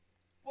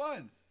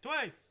once.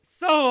 Twice.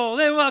 So,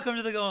 then welcome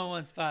to the Going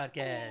Once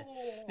podcast,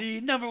 the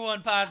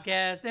 #1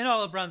 podcast in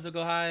all of Brunswick,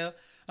 Ohio.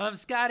 I'm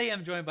Scotty.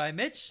 I'm joined by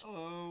Mitch.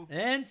 Hello.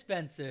 And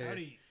Spencer.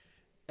 Howdy.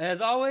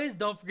 As always,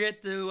 don't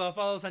forget to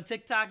follow us on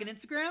TikTok and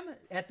Instagram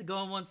at the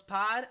Going Once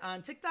Pod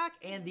on TikTok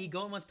and the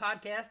Going Once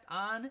Podcast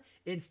on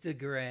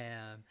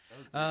Instagram.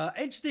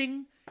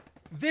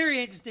 Very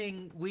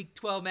interesting Week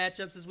 12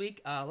 matchups this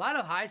week. A lot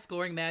of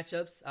high-scoring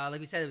matchups. Like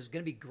we said, it was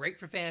going to be great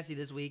for fantasy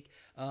this week.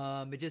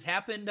 It just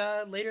happened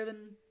later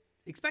than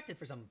expected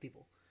for some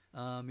people.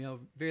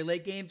 Very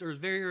late games or it was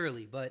very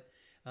early, but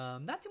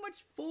not too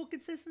much full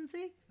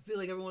consistency. I feel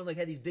like everyone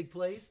had these big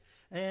plays,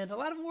 and a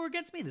lot of them were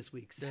against me this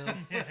week. So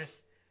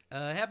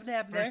happened to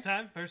happen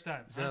First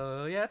time.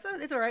 So yeah,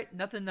 it's all right.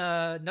 Nothing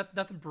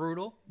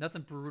brutal.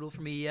 Nothing brutal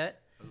for me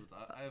yet.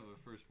 I have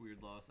a first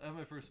weird loss. I have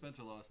my first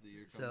Spencer loss of the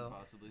year coming,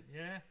 possibly.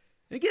 Yeah.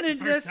 To get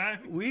into First this,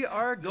 time. we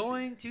are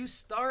going to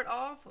start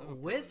off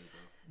with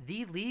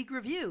the league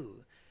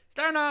review.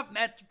 Starting off,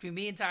 match between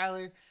me and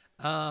Tyler.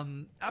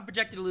 I'm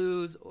projected to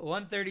lose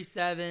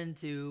 137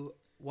 to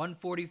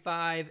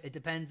 145. It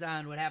depends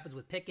on what happens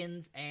with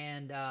Pickens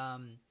and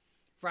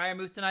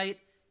Freiermuth tonight.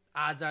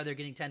 Odds are they're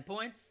getting 10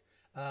 points.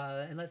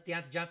 Unless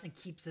Deontay Johnson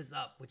keeps this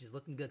up, which is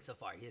looking good so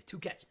far. He has 2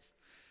 catches.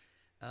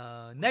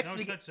 Next no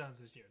week, touchdowns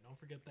this year. Don't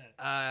forget that.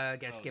 I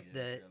gotta skip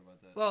the.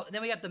 Well,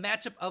 then we got the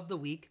matchup of the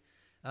week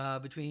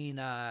between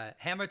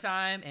Hammer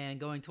Time and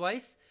Going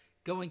Twice.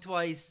 Going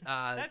Twice.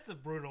 That's a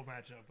brutal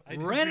matchup.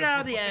 Ran it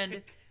out of the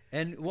end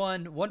and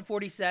won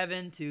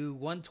 147 to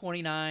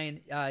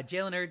 129.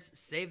 Jalen Hurts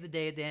saved the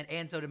day at the end,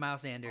 and so did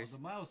Miles Sanders. The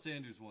Miles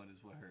Sanders one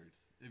is what hurts.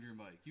 If you're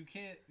Mike, you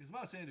can't, because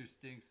Miles Sanders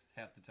stinks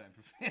half the time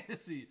for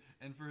fantasy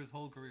and for his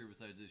whole career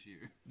besides this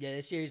year. Yeah,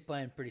 this year he's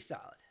playing pretty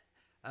solid.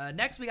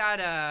 Next, we got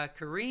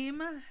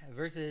Kareem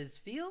versus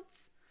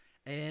Fields.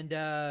 And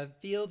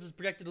Fields is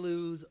projected to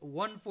lose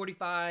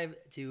 145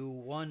 to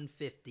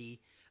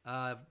 150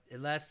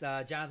 unless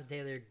Jonathan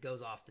Taylor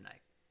goes off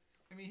tonight.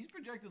 I mean, he's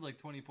projected like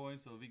 20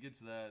 points, so if he gets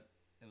that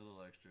and a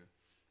little extra.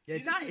 Yeah,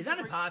 it's not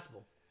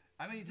impossible.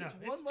 I mean, just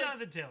it's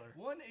Jonathan Taylor.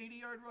 One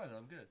 80-yard run,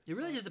 I'm good. It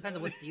really just depends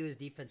on what Steelers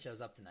defense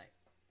shows up tonight.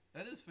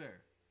 That is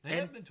fair. They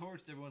have been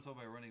torched every once in a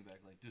while by running back,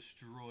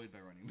 destroyed by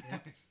running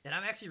backs. And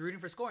I'm actually rooting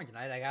for scoring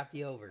tonight. I got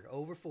the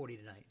over 40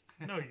 tonight.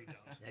 No, you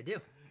don't. I do.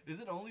 Is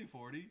it only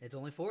 40? It's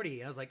only 40.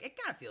 And I was like, it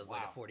kind of feels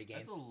like a 40 game.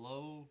 That's a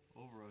low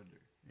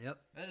over-under. Yep.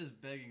 That is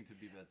begging to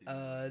be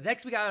bet.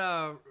 Next, we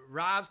got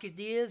Rob's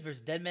Quesadillas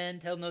versus Dead Men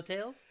Tell No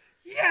Tales.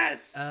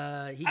 Yes!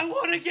 I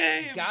won a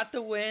game! Got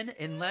the win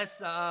unless,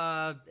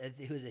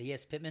 who is it? He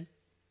has Pittman?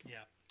 Yeah.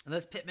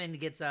 Unless Pittman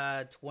gets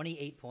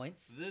 28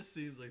 points. This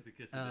seems like the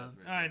kiss of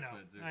death I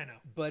know.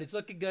 But it's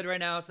looking good right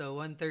now, so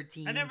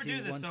 113 I never to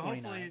do this, so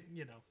 129.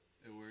 hopefully,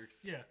 it works.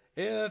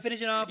 Yeah.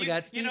 Finishing off, we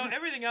got Steven.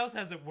 Everything else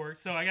hasn't worked,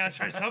 so I gotta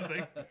try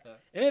something.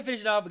 And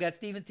finishing off, we got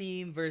Steven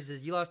Team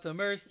versus You Lost to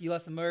Immerse. You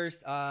Lost to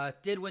Immerse.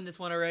 Did win this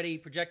one already.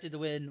 Projected to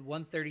win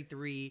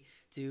 133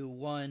 to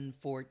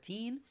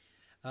 114.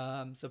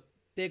 So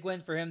big win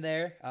for him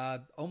there.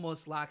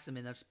 Almost locks him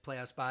in that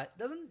playoff spot.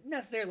 Doesn't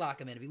necessarily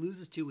lock him in. If he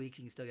loses 2 weeks,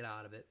 he can still get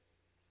out of it.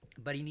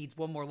 But he needs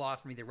one more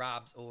loss from either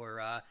Rob's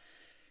or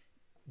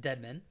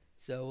Deadman.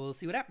 So we'll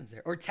see what happens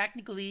there. Or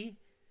technically,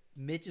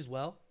 Mitch as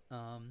well.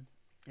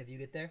 If you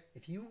get there.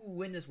 If you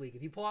win this week,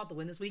 if you pull out the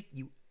win this week,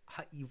 you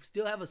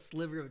still have a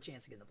sliver of a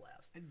chance to get in the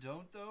playoffs. I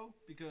don't, though,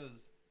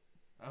 because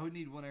I would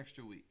need one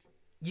extra week.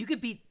 You can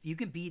beat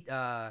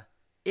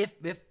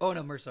if oh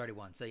no, Mercer already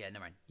won. So yeah, never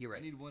mind. You're right.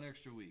 I need one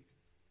extra week.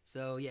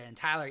 So yeah, and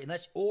Tyler,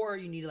 or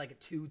you need like a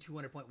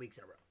 200-point weeks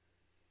in a row.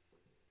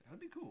 That'd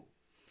be cool.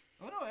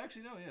 Oh no,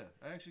 actually no,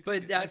 yeah.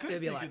 But that's gonna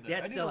be a lot.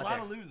 That's I still need a lot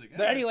of losing.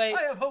 But anyway,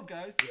 I have hope,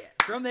 guys. Yeah.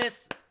 From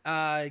this,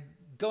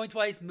 Going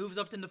Twice moves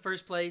up into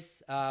first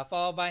place,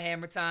 followed by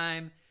Hammer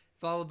Time,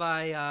 followed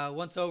by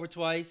Once Over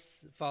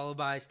Twice, followed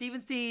by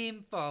Steven's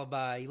Team, followed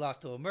by You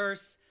Lost to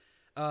Immerse,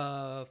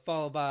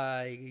 followed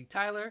by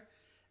Tyler.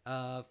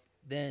 So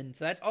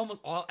that's almost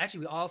all.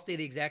 Actually, we all stay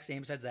the exact same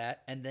besides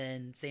that. And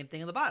then same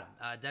thing on the bottom.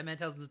 Dead Man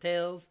Tells No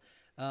Tales.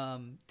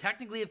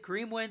 Technically, if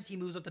Kareem wins, he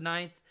moves up to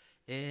 9th.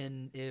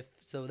 And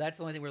so that's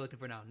the only thing we're looking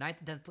for now. 9th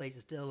and 10th place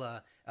is still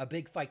a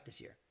big fight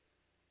this year.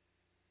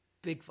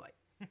 Big fight.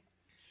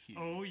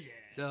 Oh, yeah.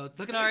 So it's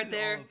looking all right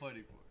there. All I'm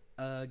fighting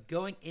for.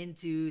 Going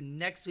into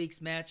next week's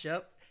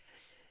matchup,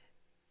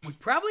 we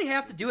probably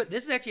have to do it.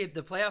 This is actually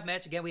the playoff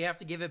match again. We have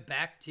to give it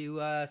back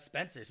to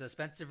Spencer. So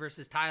Spencer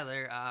versus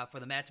Tyler for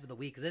the matchup of the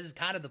week. Because this is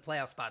kind of the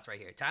playoff spots right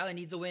here. Tyler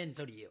needs a win, and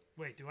so do you.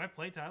 Wait, do I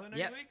play Tyler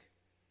next week?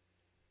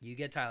 You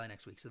get Tyler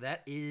next week. So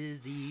that is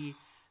the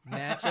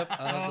matchup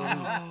of the week.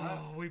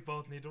 Oh, we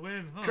both need to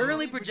win. Huh?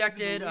 Currently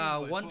projected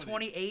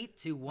 128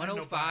 to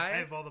 105. I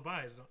have all the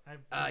buys.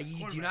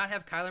 You do not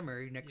have Kyler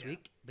Murray next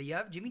week, but you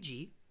have Jimmy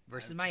G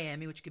versus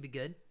Miami, which could be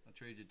good. I'll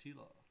trade you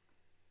T-Law.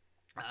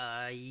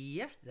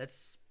 Yeah,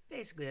 that's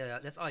basically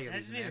that's all you're I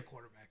losing just need there. a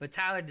quarterback. But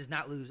Tyler does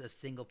not lose a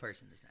single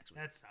person this next week.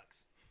 That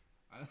sucks.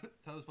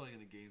 Tyler's probably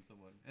going to gain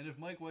someone. And if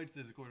Mike White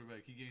stays a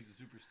quarterback, he gains a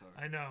superstar.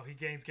 I know. He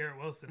gains Garrett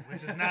Wilson,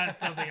 which is not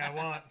something I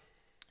want.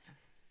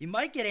 He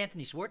might get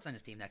Anthony Schwartz on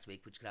his team next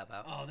week, which could help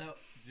out. Oh, that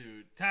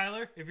dude.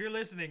 Tyler, if you're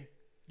listening,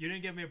 you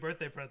didn't give me a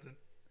birthday present.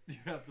 You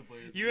have to play.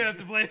 You have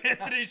to play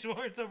Anthony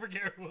Schwartz over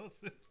Garrett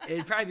Wilson.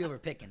 It'd probably be over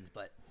Pickens,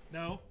 but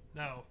No.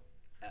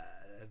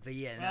 but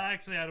yeah. Well, No.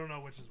 actually, I don't know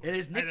which is worse. It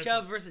is Nick I'd have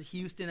Chubb versus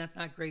Houston. That's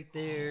not great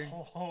there.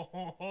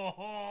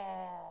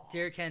 to-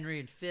 Derrick Henry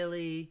and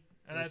Philly,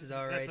 which is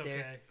all right that's there.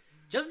 okay.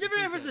 Justin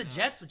Jefferson think versus the that-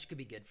 Jets, which could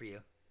be good for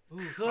you. Ooh,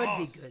 Could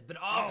be sauce. good, but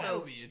Sauce. That'll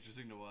also be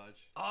interesting to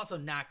watch.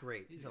 not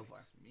great He's so gonna far.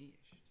 get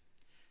smeeshed.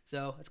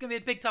 So it's gonna be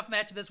a big tough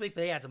matchup this week.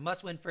 But yeah, it's a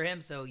must win for him.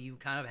 So you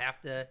kind of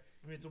have to.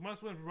 I mean, it's a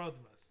must win for both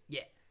of us.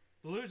 Yeah.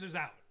 The loser's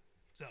out.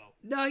 So.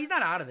 No, he's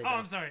not out of it. Oh, though.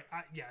 I'm sorry.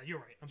 Yeah, you're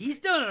right. He's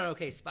still in an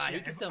okay spot. Yeah,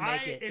 He can if still I-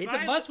 make it. if It's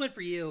I- a must win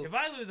for you. If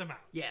I lose, I'm out.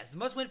 Yeah, it's a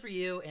must win for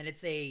you, and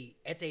it's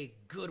a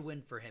good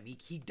win for him.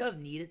 He does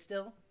need it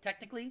still,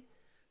 technically,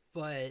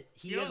 but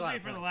he He has owes a lot me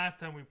of for the points. last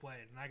time we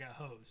played, and I got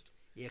hosed.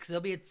 Yeah, because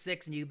he'll be at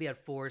 6 and you'll be at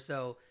 4,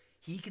 so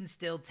he can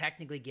still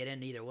technically get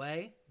in either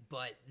way.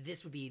 But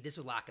this would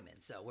lock him in.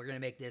 So we're gonna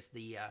make this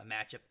the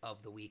matchup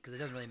of the week because it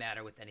doesn't really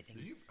matter with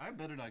anything. I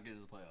better not get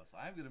into the playoffs.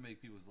 I'm gonna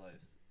make people's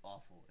lives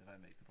awful if I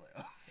make the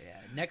playoffs.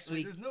 Yeah, next Like,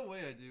 week. there's no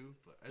way I do.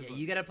 But I just Yeah, want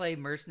you to, gotta play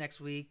Merce next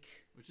week.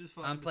 which is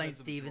fine. I'm playing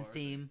besides the Steven's Jamar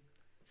team,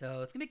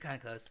 so it's gonna be kind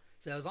of close.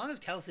 So as long as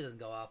Kelsey doesn't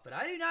go off, but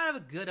I do not have a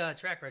good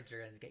track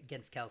record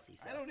against Kelsey.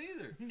 So. thing. I don't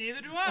either.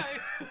 Neither do I.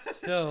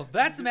 So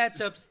that's the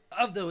matchups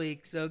of the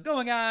week. So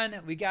going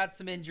on, we got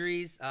some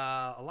injuries.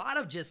 A lot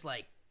of just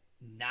like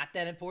not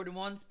that important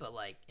ones, but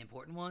like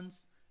important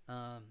ones.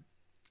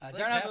 Like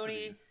Darnell half of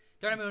Mooney. these.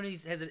 Darnell Mooney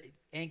has an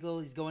ankle.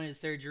 He's going into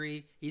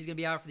surgery. He's gonna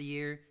be out for the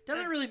year.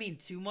 Doesn't really mean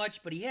too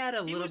much, but he had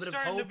a little was bit of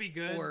starting to hope be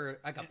good. for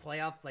like a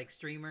playoff like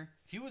streamer.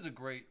 He was a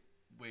great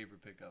waiver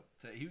pickup.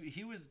 So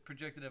he was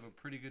projected to have a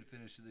pretty good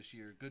finish to this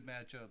year. Good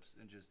matchups,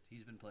 and just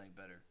he's been playing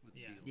better with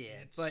the Yeah. field. Yeah,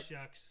 It but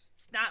shucks.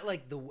 it's not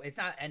like it's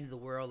not end of the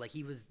world. Like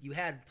you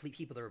had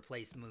people to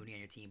replace Mooney on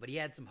your team, but he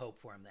had some hope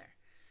for him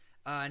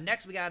there.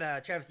 Next we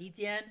got Travis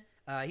Etienne.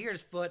 He hurt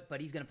his foot,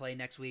 but he's gonna play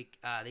next week.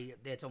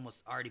 It's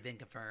almost already been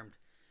confirmed.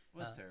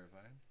 Was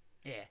terrifying.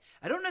 Yeah,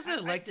 I don't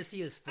necessarily I- like to see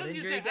his foot I was gonna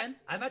injury say, again.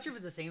 I'm not sure if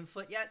it's the same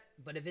foot yet,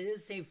 but if it is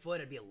the same foot,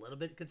 I'd be a little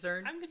bit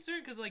concerned. I'm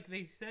concerned because like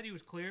they said he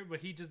was cleared,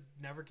 but he just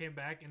never came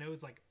back, and it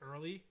was like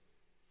early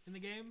in the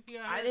game.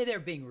 Yeah, I think they're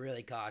being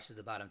really cautious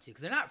about him too,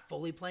 because they're not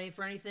fully playing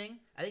for anything.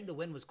 I think the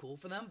win was cool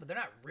for them, but they're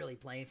not really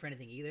playing for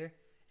anything either.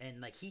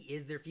 And like he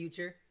is their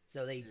future,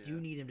 so they do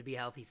need him to be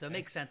healthy. So it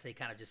makes sense they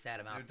kind of just sat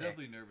him They're out there.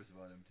 definitely nervous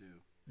about him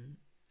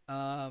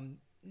too.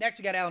 Next,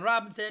 we got Allen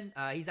Robinson.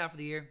 He's out for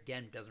the year.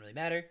 Again, doesn't really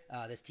matter.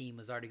 This team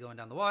was already going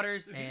down the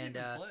waters, Dude, he and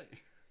didn't even play.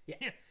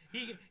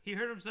 yeah, he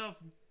hurt himself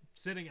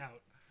sitting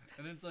out.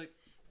 And it's like,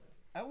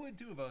 I would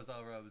too if I was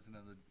Al Robinson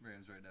on the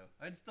Rams right now.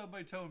 I'd stub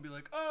my toe and be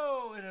like,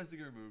 oh, it has to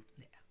get removed.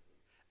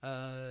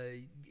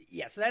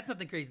 yeah, so that's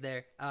nothing crazy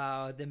there.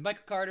 Then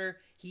Michael Carter,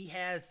 he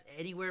has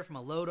anywhere from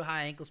a low to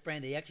high ankle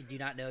sprain. They actually do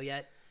not know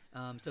yet.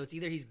 So it's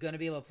either he's going to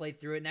be able to play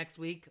through it next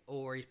week,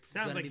 or he's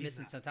Sounds going like to be he's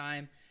missing not. some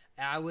time.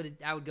 I would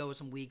go with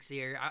some weeks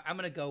here. I'm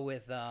going to go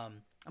with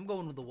I'm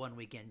going with the 1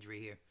 week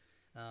injury here.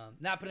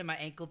 Not putting my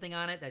ankle thing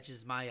on it. That's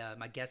just my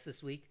my guess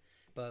this week.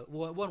 But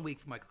 1 week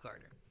for Michael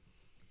Carter.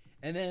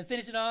 And then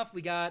finishing off,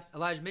 we got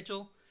Elijah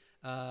Mitchell,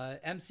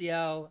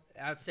 MCL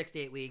out 6 to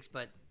 8 weeks,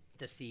 but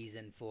the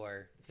season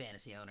for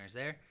fantasy owners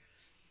there.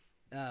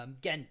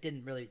 Again,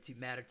 didn't really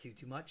matter too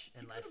much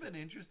It unless would have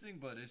been interesting,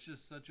 but it's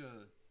just such a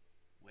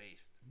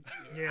waste.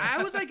 Yeah,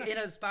 I was like in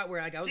a spot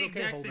where like, I was It's the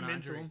okay exact holding same on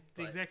injury. to him. It's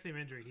the but- exact same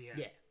injury he had.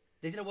 Yeah,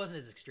 they said it wasn't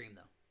as extreme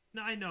though.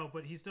 No, I know,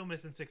 but he's still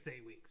missing 6 to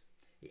 8 weeks,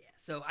 Yeah,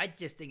 so I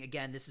just think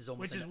again this is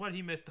almost which is what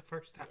he missed the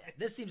first time. yeah,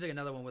 this seems like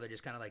another one where they're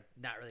just kind of like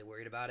not really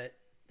worried about it.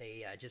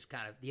 They just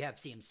kind of you have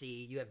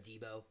CMC, you have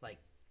Debo, like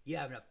you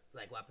have enough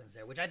like weapons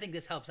there, which I think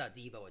this helps out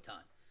Debo a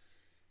ton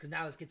because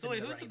now it's So considered wait,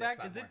 the who's the running back back?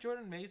 spot Is more. it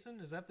Jordan Mason?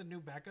 Is that the new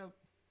backup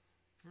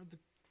for the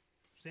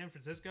San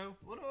Francisco?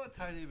 What about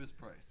Ty Davis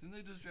Price? Didn't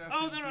they just draft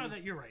Oh him no,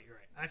 too? you're right.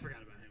 I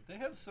forgot about him. They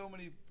have so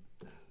many.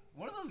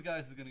 One of those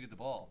guys is going to get the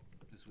ball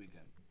this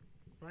weekend.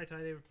 Probably Ty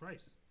David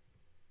Price.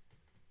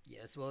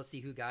 Yes, well, let's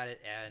see who got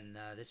it and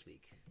this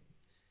week.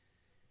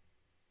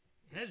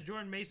 It has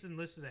Jordan Mason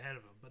listed ahead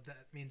of him, but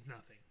that means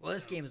nothing. Well,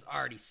 this So, game is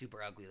already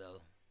super ugly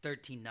though.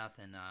 13-0.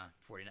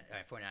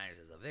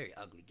 49ers is a very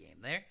ugly game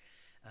there.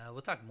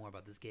 We'll talk more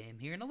about this game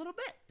here in a little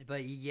bit.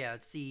 But yeah,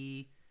 let's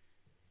see.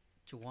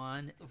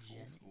 Jawan What's the full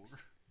Jennings. score?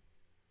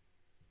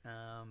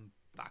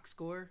 Box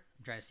score.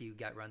 I'm trying to see who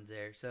got runs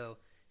there. So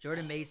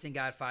Jordan Mason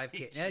got 5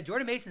 carries. Yeah,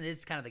 Jordan Mason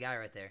is kind of the guy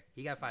right there.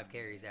 He got 5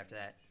 carries after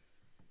that.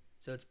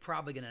 So it's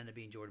probably going to end up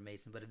being Jordan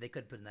Mason, but they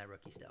could put in that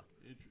rookie still.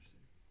 Interesting.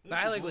 But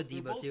I like with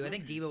They're Debo both too. I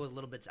think rookies. Debo was a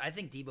little bit. I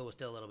think Debo was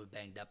still a little bit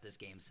banged up this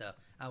game, so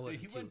I Yeah,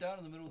 wasn't he too. went down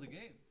in the middle of the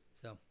game.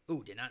 So,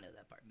 ooh, did not know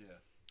that part. Yeah.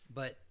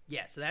 But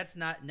yeah, so that's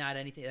not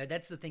anything.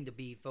 That's the thing to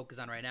be focused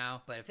on right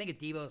now. But I think if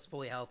Debo is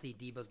fully healthy,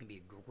 Debo's gonna be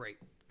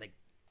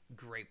a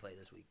great play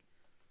this week.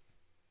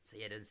 So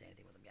yeah, it doesn't say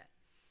anything with him yet.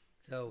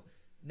 So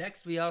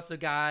next we also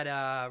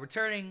got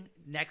returning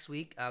next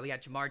week. We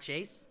got Jamar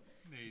Chase.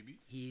 Maybe.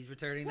 He's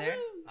returning there.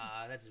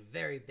 That's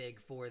very big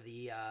for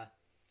the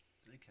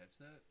Did they catch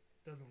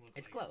that? Doesn't look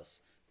It's like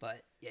close.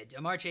 But yeah,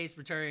 Jamar Chase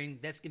returning,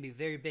 that's going to be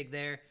very big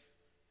there.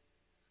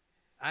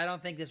 I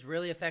don't think this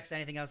really affects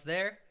anything else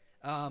there.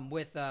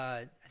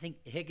 I think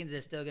Higgins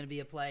is still going to be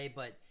a play,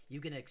 but you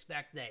can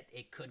expect that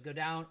it could go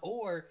down,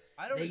 or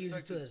they use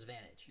it to his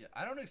advantage. Yeah,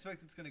 I don't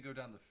expect it's going to go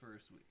down the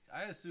first week.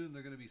 I assume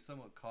they're going to be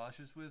somewhat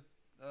cautious with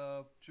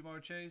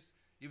Jamar Chase,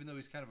 even though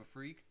he's kind of a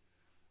freak.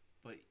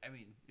 But, I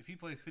mean, if he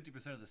plays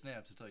 50% of the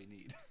snaps, that's all you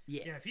need.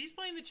 Yeah. Yeah, if he's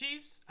playing the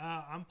Chiefs,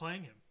 I'm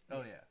playing him.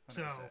 Oh, yeah. 100%.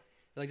 So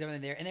Like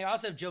everything there. And they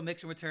also have Joe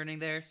Mixon returning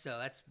there, so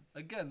that's...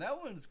 Again, that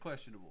one's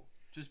questionable.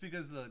 Just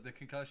because the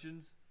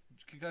concussions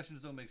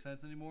don't make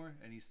sense anymore,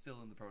 and he's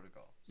still in the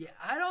protocol. Yeah,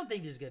 I don't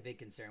think there's a big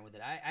concern with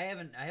it. I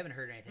haven't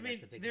heard anything I mean,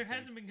 that's a big there concern.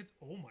 hasn't been.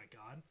 Oh my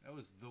god. That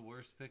was the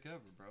worst pick ever,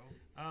 bro.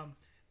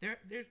 There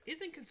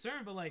isn't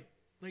concern, but like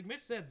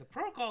Mitch said, the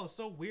protocol is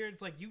so weird.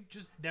 It's like you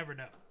just never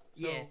know.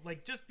 So Yeah.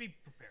 like, just be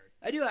prepared.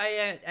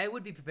 I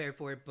would be prepared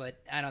for it,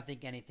 but I don't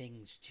think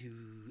anything's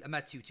too... I'm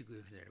not too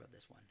concerned about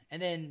this one.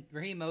 And then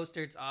Raheem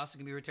Mostert's also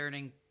going to be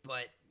returning,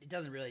 but it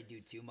doesn't really do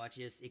too much.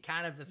 It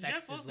kind of affects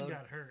Jeff his Wilson load.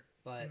 got hurt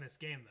but- in this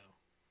game, though.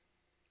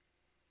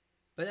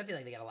 But I feel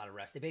like they got a lot of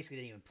rest. They basically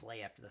didn't even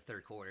play after the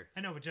third quarter.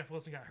 I know, but Jeff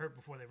Wilson got hurt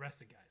before they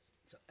rested guys.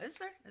 So that's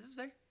fair. This is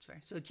fair. It's fair.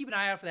 So keep an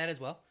eye out for that as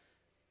well.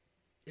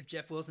 If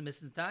Jeff Wilson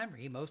misses time,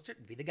 Raheem Mostert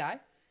would be the guy.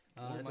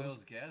 Or that's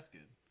Myles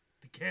Gaskin.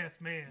 The gas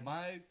man.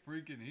 My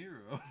freaking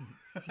hero.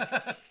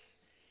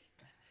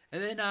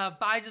 And then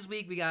buys this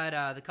week, we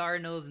got the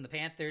Cardinals and the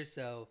Panthers,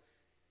 so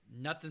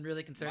nothing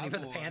really concerning My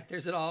about the boy.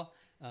 Panthers at all.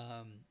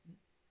 Our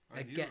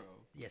Again- hero.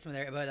 Yes,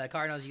 but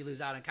Cardinals, you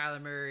lose out on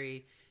Kyler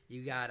Murray.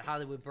 You got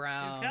Hollywood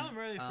Brown. Dude, Kyler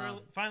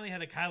Murray finally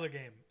had a Kyler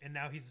game, and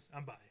now he's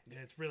on bye, and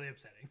it's really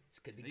upsetting. This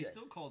could be They good.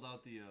 still called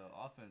out the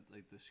offense,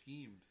 like the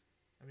schemes.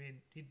 I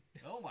mean,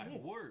 Oh my Ooh.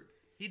 word!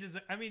 he does.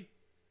 I mean,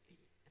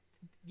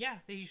 yeah,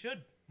 he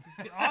should.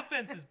 The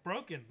offense is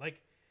broken.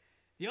 Like,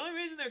 the only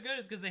reason they're good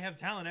is because they have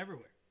talent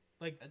everywhere.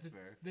 Like, That's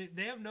fair.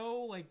 they have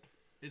no like.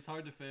 It's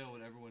hard to fail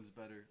when everyone's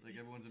better. Like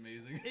everyone's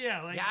amazing.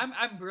 Yeah, like Yeah,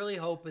 I'm really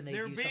hoping they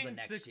they're do being something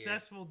next year.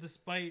 successful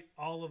despite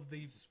all of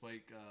these.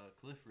 Spike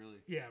Cliff, really.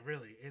 Yeah,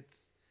 really,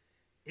 it's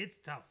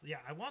tough. Yeah,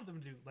 I want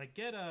them to like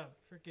get a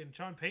freaking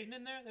Sean Payton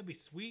in there. That'd be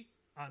sweet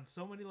on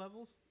so many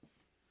levels.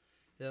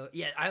 So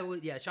yeah, I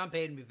would. Yeah, Sean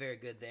Payton would be very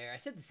good there. I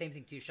said the same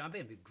thing too. Sean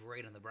Payton would be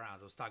great on the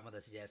Browns. I was talking about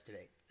this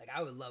yesterday. Like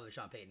I would love if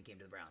Sean Payton came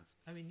to the Browns.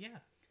 I mean, yeah,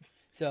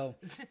 So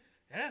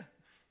yeah.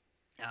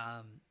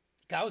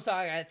 I was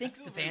talking. I think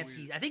I feel very Stefanski.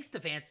 weird. I think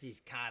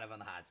Stefanski's kind of on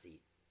the hot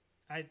seat.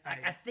 I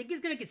I think he's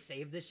gonna get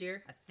saved this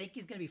year. I think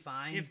he's gonna be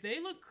fine. if they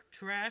look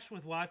trash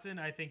with Watson,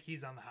 I think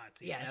he's on the hot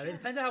seat. Yeah, this no, year. it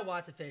depends on how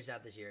Watson finished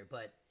out this year,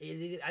 but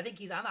I think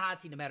he's on the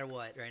hot seat no matter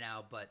what right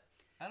now. But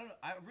I don't know.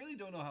 I really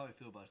don't know how I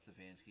feel about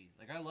Stefanski.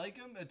 Like I like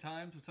him at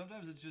times, but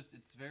sometimes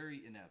it's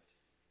very inept.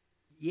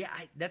 yeah,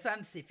 that's why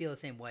I feel the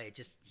same way. It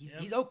just Yep.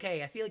 he's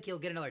okay. I feel like he'll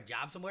get another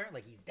job somewhere.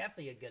 Like he's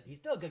definitely he's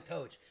still a good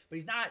coach, but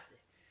he's not.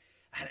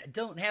 I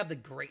don't have the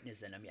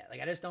greatness in him yet.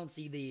 Like I just don't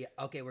see the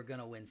okay, we're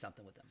gonna win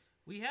something with him.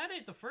 We had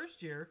it the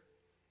first year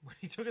when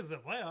he took us to the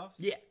playoffs.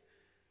 Yeah,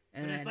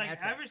 And then it's like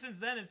after that- ever since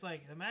then, it's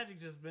like the Magic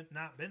just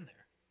not been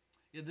there.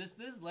 Yeah, this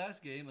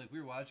last game, like we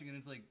were watching it,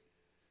 it's like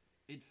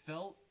it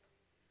felt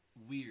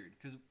weird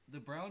because the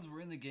Browns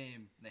were in the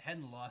game and they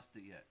hadn't lost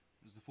it yet.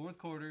 It was the fourth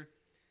quarter,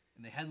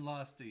 and they hadn't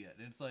lost it yet.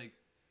 And it's like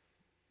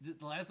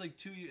the last like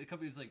a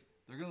couple years, like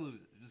they're gonna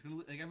lose it. They're just gonna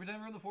like every time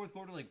we're in the fourth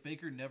quarter, like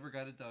Baker never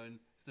got it done.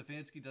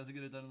 Stefanski doesn't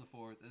get it done in the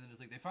fourth, and then it's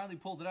like they finally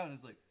pulled it out, and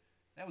it's like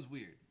that was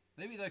weird.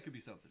 Maybe that could be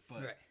something,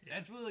 but Right.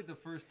 that's really like the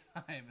first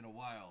time in a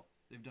while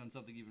they've done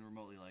something even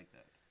remotely like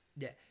that.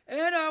 yeah. And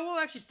we'll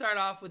actually start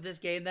off with this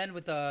game then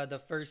with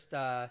the first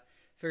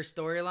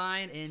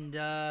storyline and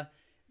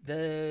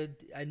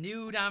a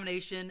new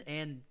nomination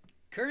and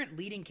current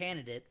leading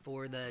candidate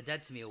for the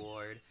Dead to Me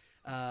Award,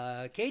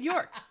 Cade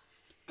York.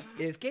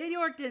 If Cade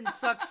York didn't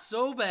suck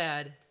so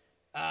bad,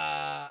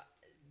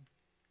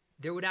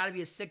 there would not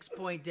be a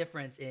 6-point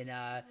difference in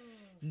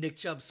Nick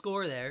Chubb's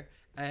score there,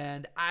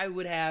 and I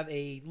would have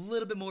a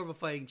little bit more of a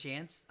fighting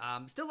chance.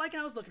 Still liking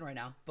how I was looking right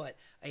now, but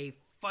a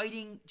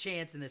fighting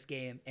chance in this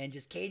game, and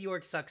just Cade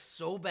York sucks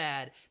so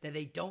bad that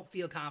they don't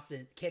feel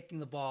confident kicking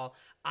the ball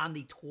on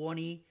the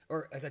 20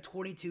 or like a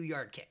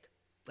 22-yard kick.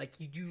 Like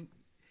you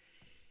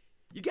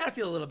got to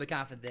feel a little bit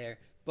confident there,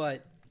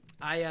 but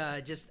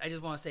I just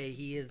want to say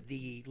he is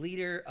the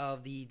leader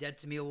of the Dead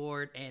to Me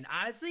Award, and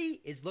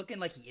honestly, is looking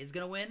like he is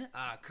gonna win.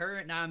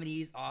 Current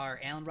nominees are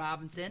Allen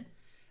Robinson,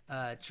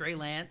 Trey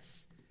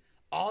Lance,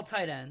 all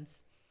tight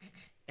ends,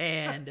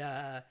 and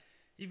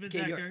Even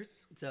Cade Zach York.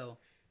 Ertz. So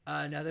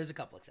no, there's a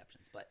couple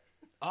exceptions, but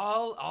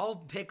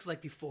all picks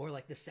like before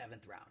like the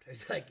 7th round.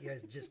 It's like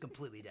it's just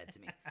completely dead to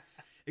me,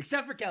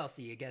 except for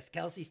Kelsey. I guess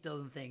Kelsey's still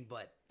in the thing,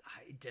 but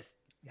I just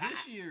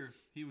This year,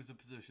 he was a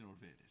positional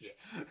advantage.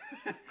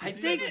 I He's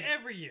think been it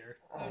every year.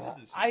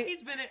 I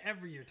He's been it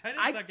every year. Tight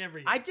ends suck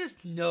every year. I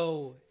just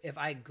know if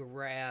I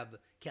grab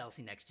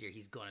Kelsey next year,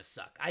 he's gonna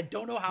suck. I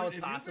don't know how it's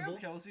possible. If you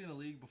grab Kelsey in a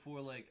league before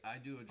like I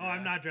do a draft, Oh,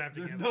 I'm not drafting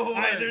there's him. No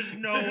way. There's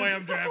no way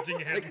I'm drafting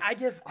him.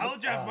 Like I'll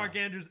draft Mark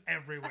Andrews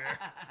everywhere.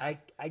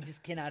 I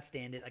just cannot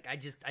stand it. Like I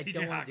TJ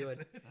don't want to do it.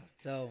 Hawkinson.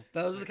 So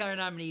those are the kind of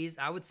nominees.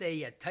 I would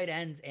say tight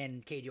ends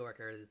and Cade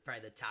York are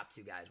probably the top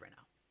two guys right now.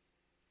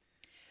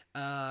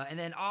 And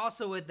then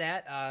also with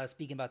that,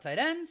 speaking about tight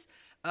ends,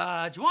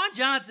 Juwan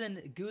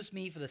Johnson goosed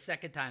me for the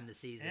second time this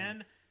season.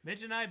 And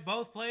Mitch and I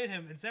both played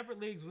him in separate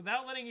leagues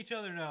without letting each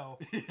other know,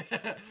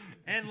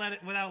 and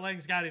without letting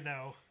Scotty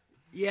know.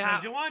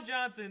 yeah, So Juwan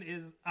Johnson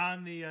is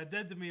on the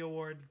Dead to Me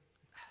Award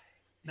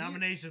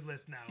nomination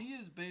list now. He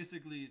is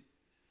basically,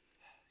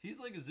 he's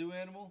like a zoo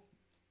animal.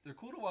 They're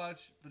cool to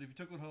watch, but if you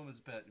took one home as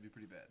a pet, it'd be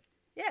pretty bad.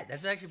 yeah,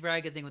 that's actually a very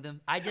good thing with him.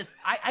 I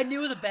knew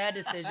it was a bad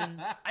decision.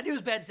 I knew it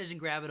was a bad decision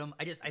grabbing him.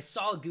 I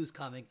saw a goose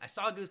coming.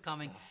 Thought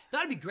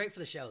it'd be great for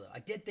the show, though. I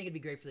did think it'd be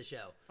great for the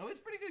show. Oh,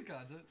 it's pretty good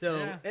content. So,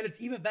 Yeah. and it's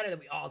even better that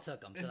we all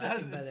took him. So It that's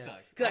doesn't even better.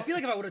 suck. Because I feel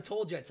like if I would have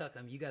told you I took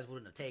him, you guys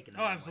wouldn't have taken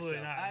him. Oh, anymore, absolutely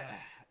so. not.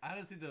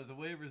 Honestly, the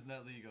waivers in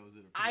that league, I was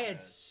in. A I pretty had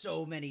bad.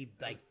 so many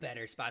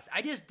better spots.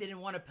 I just didn't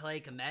want to play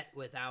Komet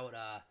without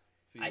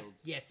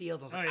Fields.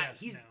 Fields. I was Oh, like,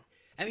 yeah, no.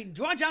 I mean,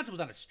 Juwan Johnson was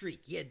on a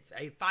streak. He had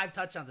 5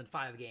 touchdowns in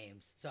 5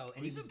 games. So,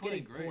 and he's he was been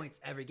playing getting great. points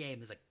every game.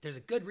 It's like there's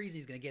a good reason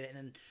he's going to get it. And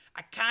then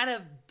I kind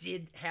of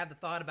did have the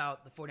thought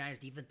about the 49ers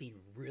defense being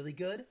really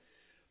good,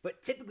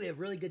 but typically a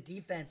really good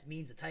defense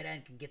means the tight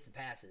end can get some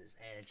passes,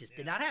 and it just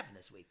did not happen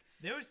this week.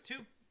 There was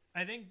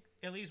I think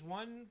at least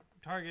one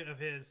target of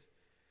his,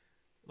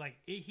 like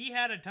he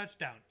had a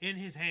touchdown in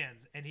his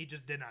hands and he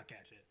just did not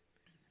catch it.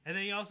 And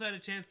then he also had a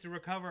chance to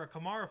recover a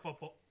Kamara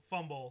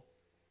fumble.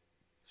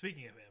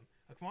 Speaking of him,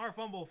 a Kamara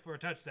fumble for a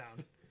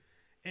touchdown.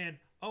 And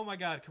oh my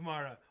God,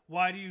 Kamara,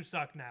 why do you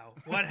suck now?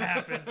 What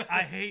happened?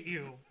 I hate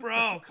you,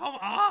 bro. Come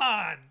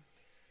on.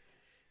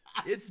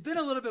 It's been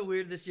a little bit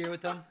weird this year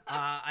with him.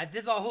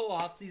 This whole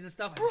offseason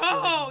stuff. I just feel Bro,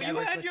 like you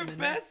never had clicked your him in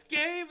there. best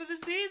game of the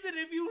season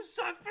if you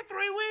sucked for 3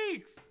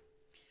 weeks.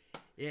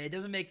 Yeah, it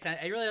doesn't make sense.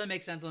 It really doesn't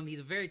make sense to him. He's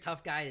a very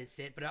tough guy to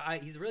sit, but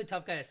he's a really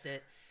tough guy to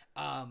sit.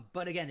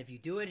 But again, if you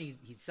do it and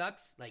he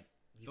sucks, like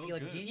you Feel feel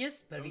like good. a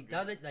genius. But if he Feel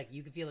does good. it, like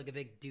you can feel like a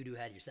big doo-doo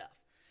head yourself.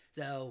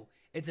 So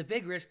it's a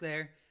big risk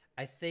there.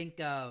 I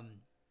think.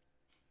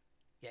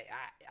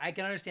 I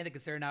can understand the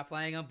concern not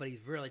playing him, but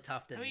he's really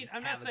tough to. I mean,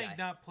 I'm not have a saying guy.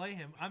 not play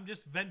him. I'm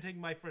just venting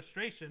my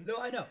frustration. No,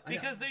 I know.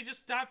 Because they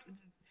just stopped.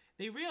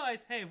 They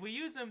realized, hey, if we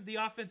use him, the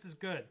offense is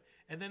good,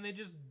 and then they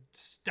just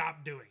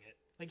stopped doing it.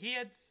 Like he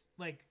had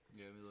like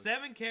Yeah, it was like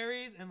 7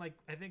 carries and like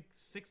I think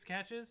 6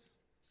 catches.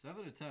 7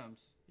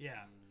 attempts. Yeah,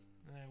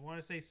 and I want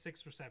to say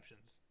 6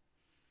 receptions.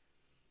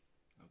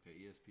 Okay,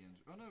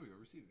 ESPN's. Oh no, we were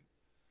receiving.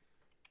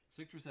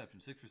 6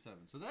 receptions, 6 for 7.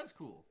 So that's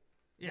cool.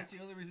 Yeah. That's the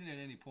only reason he had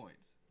any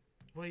points.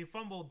 Well, he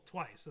fumbled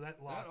twice, so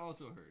that lost. That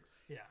also hurts.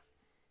 Yeah,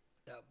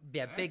 Yeah,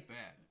 That's big. bad.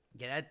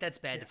 Yeah, that's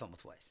bad Yeah. to fumble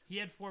twice. he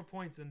had 4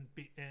 points in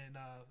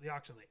the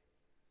auction league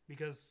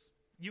because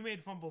you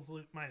made fumbles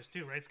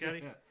 -2, right, Scotty?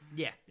 Yeah.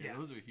 Yeah, Yeah.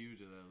 those are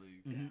huge in that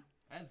league. Mhm.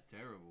 That's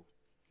terrible.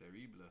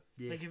 Terrible.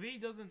 Yeah. Like if he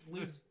doesn't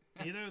lose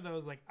either of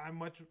those, like I'm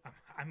much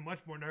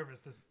more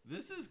nervous.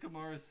 This is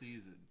Kamara's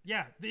season.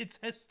 Yeah, it's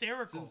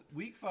hysterical. Since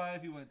week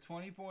 5, he went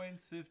 20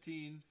 points,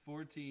 15,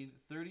 14,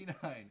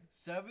 39,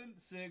 7,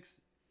 6,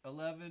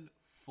 11,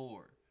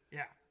 4.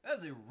 Yeah.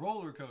 That's a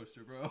roller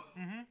coaster, bro.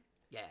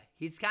 Yeah,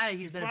 he's been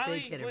a Finally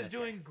big hitter. was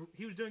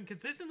he was doing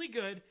consistently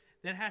good,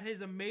 then had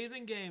his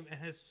amazing game and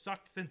has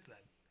sucked since then.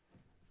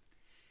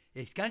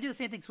 He's kind of do the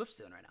same thing Swift's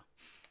doing right now.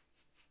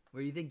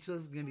 Where you think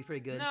Swift's going to be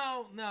pretty good.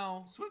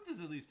 No. Swift is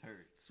at least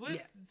hurt.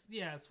 Swift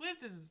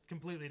Swift is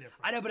completely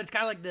different. I know, but it's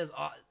kind of like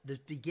this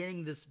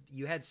beginning.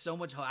 You had so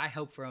much high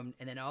hope for him,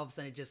 and then all of a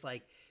sudden, it just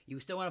like you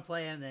still want to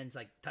play him. Then it's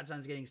like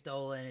touchdowns getting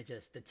stolen.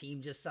 The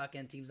team just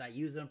sucking. Team's not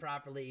using him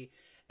properly,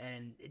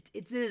 and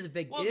it is a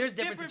big. Well, There's it's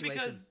different different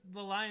situations. because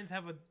the Lions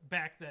have a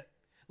back that,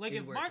 like,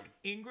 Is if Mark working.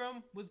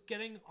 Ingram was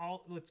getting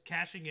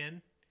cashing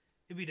in,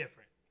 it'd be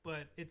different.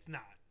 But it's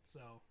not.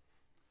 So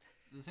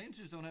The Saints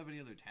just don't have any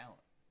other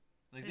talent.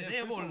 Like they have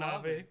have Chris Olave,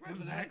 Olave, but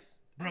they Max,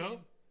 have-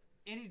 bro.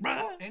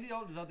 Andy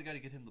Dalton is not the guy to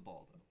get him the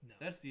ball, though. No.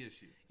 That's the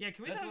issue. Yeah,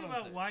 can we That's talk what I'm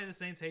about saying. why the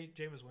Saints hate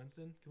Jameis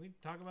Winston? Can we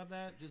talk about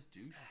that? Just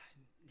douches.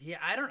 Yeah,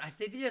 I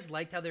think they just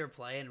liked how they were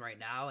playing right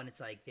now, and it's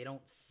like they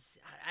don't.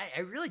 I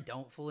really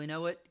don't fully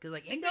know it because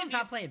like think Ingram's they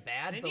not need- playing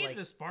bad, They but need like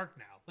the spark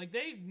now. Like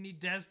they need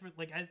desperate.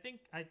 Like I think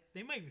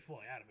they might be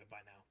fully out of it by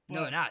now. no,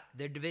 But-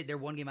 they're not. They're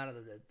one game out of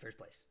the first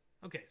place.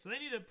 Okay, so they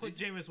need to put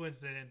Jameis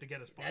Winston in to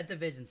get a spark. That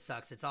division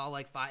sucks. It's all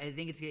like 5. I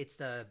think it's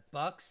the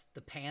Bucks,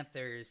 the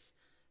Panthers,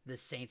 the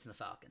Saints, and the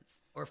Falcons.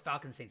 Or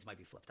Falcons Saints might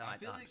be flipped. I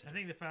feel like- I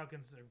think the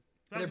Falcons are.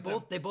 They're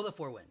Falcons they both have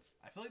 4 wins.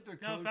 I feel like their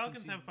coach. No, since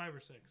Falcons he's- have 5 or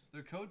 6.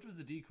 Their coach was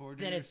the D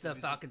coordinator. Then it's so the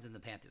he's Falcons and the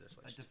Panthers are a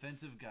switched.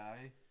 defensive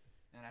guy,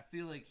 and I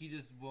feel like he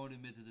just won't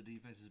admit that the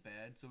defense is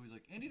bad. So he's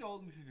like, Andy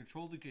Dalton can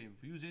control the game.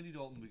 If we use Andy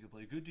Dalton, we can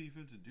play good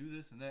defense and do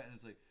this and that. And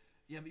it's like,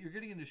 Yeah, but you're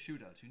getting into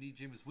shootouts. You need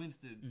Jameis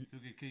Winston who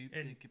can keep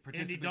And participate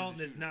Andy Dalton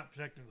in is the shootout. not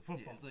protecting the Yeah,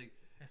 football. it's like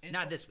and,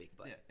 Not this week,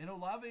 but yeah, and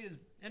Olave is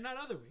and not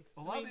other weeks.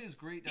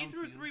 great He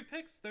threw downfield. 3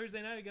 picks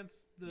Thursday night against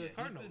Yeah, the he's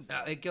Cardinals.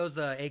 been- it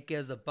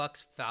goes the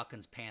Bucks,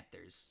 Falcons,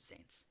 Panthers,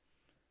 Saints.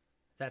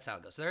 That's how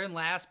it goes. So they're in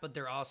last, but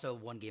they're also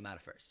 1 game out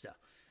of first. So,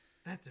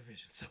 That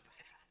division's so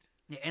bad.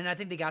 yeah, and I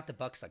think they got the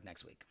Bucks like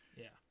next week.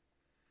 Yeah.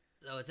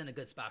 So it's in a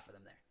good spot for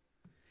them there.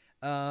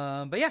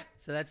 But yeah,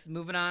 so that's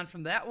moving on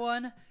from that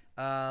one.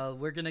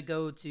 We're gonna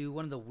go to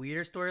one of the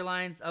weirder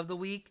storylines of the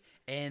week,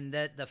 and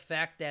that the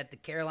fact that the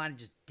Carolina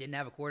just didn't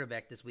have a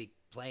quarterback this week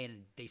playing,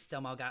 and they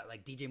somehow got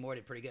like DJ Moore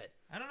did pretty good.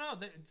 I don't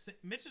know.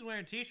 Mitch is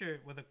wearing a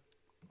T-shirt with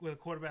a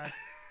quarterback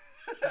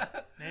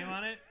name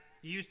on it.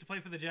 He used to play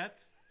for the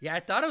Jets. Yeah,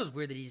 I thought it was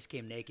weird that he just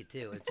came naked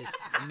too.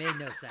 It made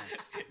no sense.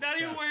 Not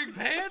even wearing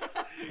pants.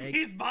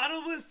 He's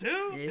bottomless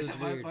too. It was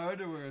My weird.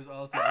 underwear is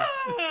also.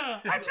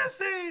 I just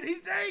seen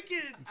he's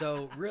naked.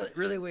 So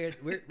really weird,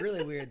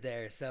 really weird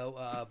there.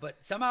 So,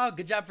 but somehow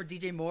good job for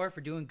DJ Moore for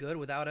doing good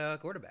without a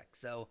quarterback.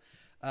 So,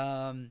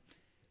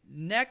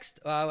 next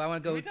I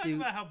want to Can go we talk to.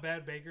 about how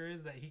bad Baker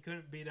is that he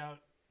couldn't beat out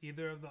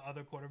either of the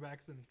other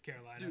quarterbacks in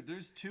Carolina? Dude,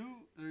 there's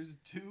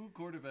two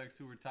quarterbacks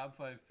who were top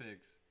 5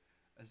 picks.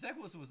 Zach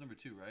Wilson was number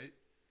 2, right?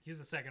 He was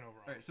the second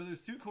overall. All right, so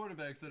there's 2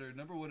 quarterbacks that are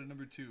number 1 and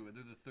number 2, and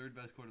they're the 3rd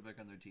best quarterback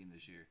on their team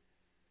this year.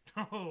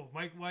 Oh,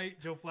 Mike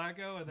White, Joe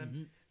Flacco, and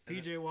then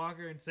P.J.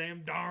 Walker and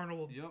Sam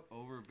Darnold. Yep,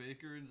 over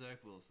Baker and Zach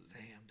Wilson.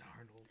 Sam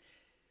Darnold.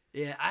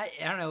 Yeah, I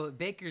don't know.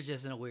 Baker's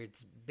in a weird.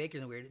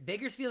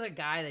 Baker's feels like a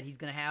guy that he's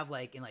gonna have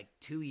like in like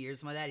 2 years,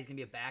 something like that. He's gonna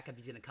be a backup.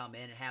 He's gonna come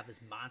in and have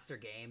this monster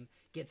game,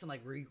 get some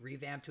like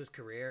revamp to his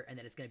career, and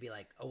then it's gonna be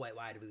like, oh wait,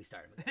 why did we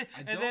start him again?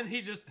 And then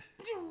he just.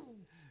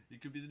 He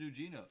could be the new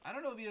Geno. I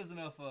don't know if he has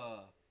enough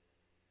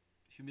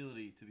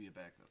humility to be a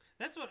backup.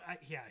 That's what.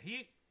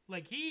 He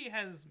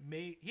has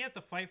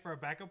to fight for a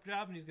backup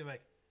job, and he's gonna be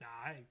like,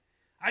 nah,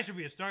 I should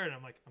be a starter. And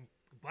I'm like, I'm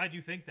glad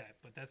you think that,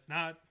 but that's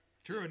not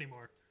true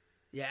anymore.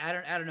 Yeah,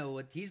 I don't know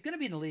what he's gonna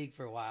be in the league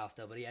for a while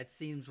still, but yeah, it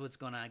seems what's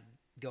gonna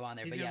go on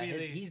there. He's but gonna yeah,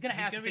 be he's gonna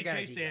have to be figure out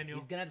Chase his ego. Daniel.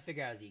 He's gonna have to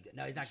figure out his ego.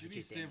 No, he's not He gonna should be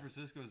be Chase San Daniel.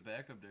 Francisco's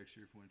backup next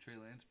year for when Trey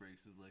Lance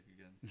breaks his leg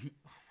again.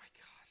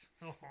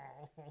 Oh my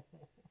god.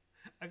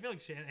 I feel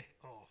like Shannon.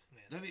 Oh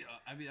man.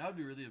 I mean, I would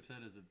be really upset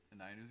as a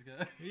Niners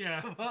guy.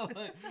 Yeah. Well,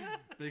 like,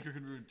 Baker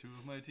can ruin 2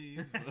 of my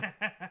teams.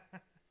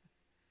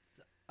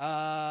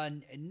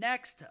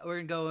 Next, we're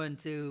gonna go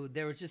into.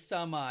 There was just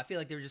some. I feel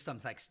like there were just some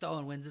like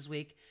stolen wins this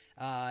week.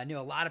 I knew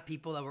a lot of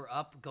people that were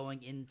up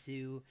going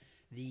into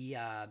the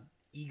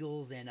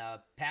Eagles and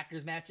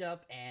Packers matchup,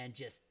 and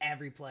just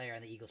every player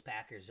on the Eagles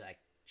Packers like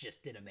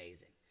just did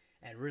amazing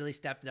and really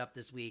stepped it up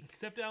this week.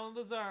 Except Alan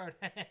Lazard.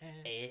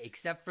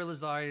 Except for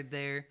Lazard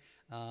there.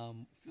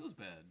 Feels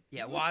bad.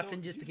 Yeah, He was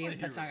Watson just he's became my a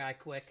touchdown hero. guy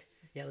quick.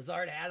 Yeah,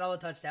 Lazard had all the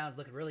touchdowns,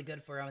 looking really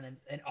good for him,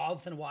 and all of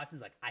a sudden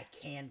Watson's like, I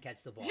can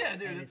catch the ball. Yeah,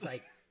 dude, and it's it's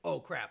like, oh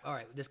crap! All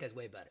right, this guy's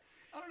way better.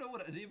 I don't know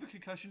what. Did he have a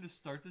concussion to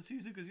start the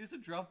season? Because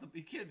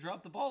he can't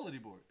drop the ball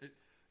anymore.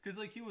 Because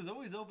like he was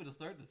always open to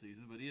start the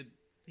season, but he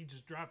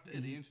just dropped it.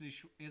 had the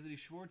Anthony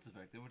Schwartz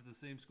effect. They went to the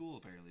same school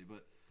apparently,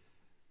 but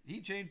he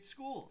changed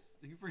schools.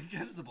 He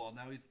catches the ball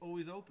now. He's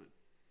always open.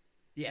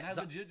 Yeah, And I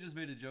so- legit just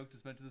made a joke to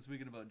Spencer this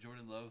weekend about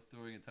Jordan Love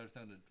throwing a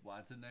touchdown to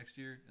Watson next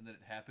year, and then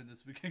it happened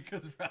this weekend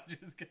because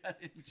Rodgers got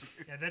injured.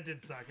 Yeah, that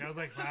did suck. I was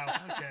like, wow,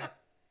 okay.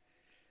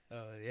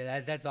 Oh yeah,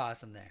 that's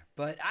awesome there.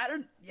 But I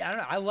don't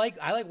know. I like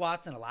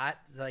Watson a lot.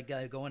 It's like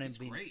going and It's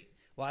being great.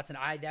 Watson.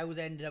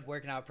 Ended up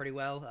working out pretty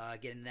well.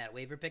 Getting that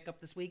waiver pickup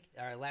this week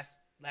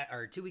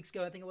or 2 weeks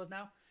ago, I think it was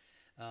now.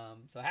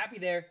 So happy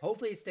there.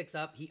 Hopefully it sticks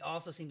up. He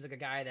also seems like a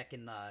guy that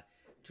can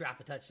drop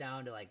a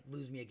touchdown to like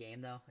lose me a game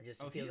though. It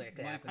just feels like it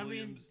could Mike happen. I mean-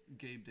 Williams,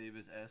 Gabe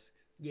Davis-esque.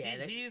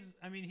 Yeah,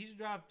 He's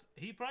dropped.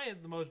 He probably has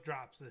the most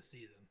drops this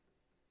season.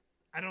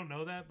 I don't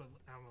know that, but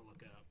I'm gonna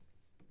look it up.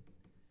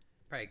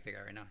 probably can figure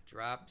out right now.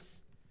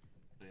 Drops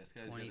But yeah, this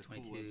guy's got a cool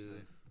 2022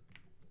 website.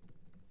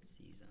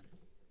 season.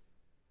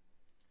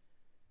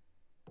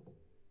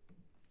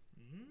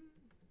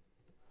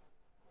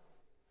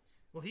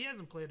 Well, he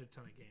hasn't played a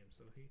ton of games,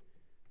 so he.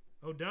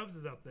 Oh, Dubs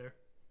is up there.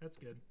 That's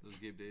good. That was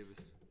Gabe Davis.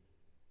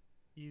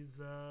 He's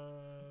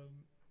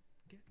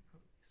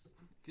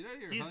Get out of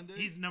here, Hyundai.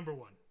 he's number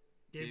 1.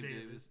 Gabe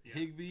Davis. Yeah.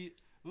 Higbee.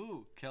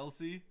 Ooh,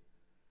 Kelsey.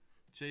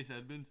 Chase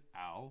Edmonds.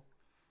 Ow.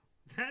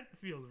 That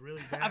feels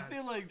really bad. I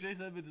feel like Chase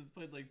Edmonds has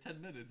played like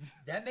 10 minutes.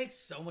 That makes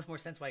so much more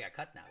sense why he got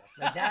cut now.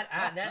 Though. Like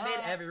that made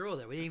every rule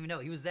there. We didn't even know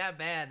he was that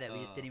bad that we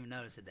just didn't even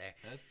notice it there.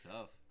 That's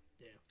tough.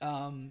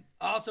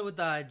 Also with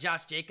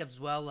Josh Jacobs as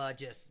well,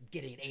 just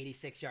getting an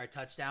 86-yard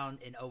touchdown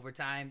in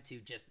overtime to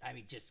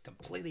just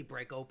completely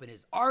break open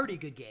his already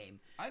good game.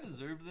 I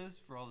deserved this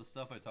for all the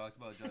stuff I talked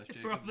about Josh Jacobs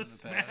For all the in the past.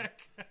 smack.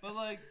 But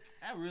like,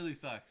 that really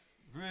sucks.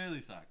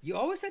 Really sucks. You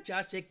always said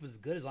Josh Jacobs was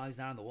good as long as he's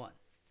not on the one.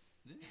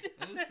 Yeah,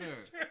 that is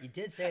fair. You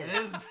did say It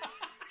that. is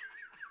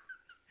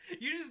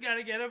You just got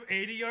to get him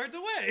 80 yards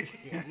away.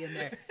 Yeah, get in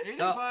there.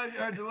 85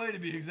 yards away to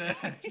be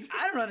exact.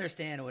 I don't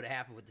understand what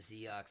happened with the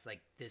Seahawks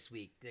like this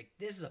week. Like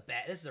this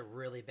is a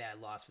really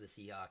bad loss for the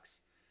Seahawks.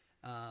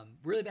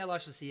 Really bad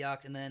loss to the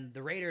Seahawks, and then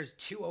the Raiders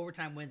 2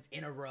 overtime wins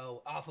in a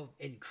row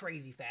in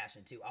crazy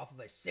fashion too, off of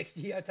a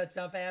 60-yard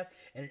touchdown pass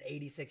and an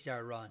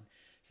 86-yard run.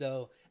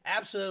 So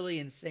absolutely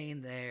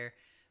insane there.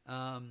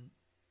 I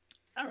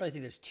don't really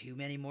think there's too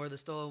many more of the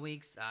stolen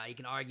weeks. You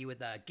can argue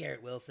with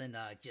Garrett Wilson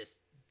just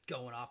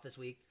going off this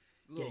week,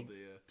 A little getting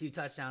bit, yeah. 2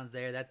 touchdowns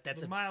there.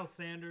 That's But Miles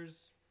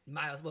Sanders.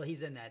 Miles. Well,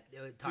 he's in that.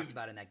 Talked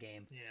about in that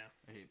game. Yeah.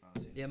 I hate Miles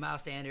Sanders. Yeah,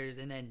 Miles Sanders,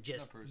 and then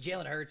just Not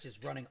personally. Jalen Hurts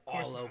just running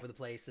course all not. over the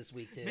place this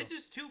week too.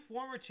 Mitch's 2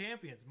 former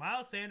champions,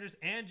 Miles Sanders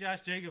and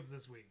Josh Jacobs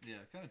this week. Yeah,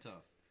 kind of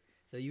tough.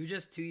 So you were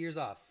just 2 years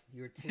off.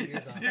 You were 2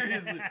 years off.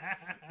 Seriously.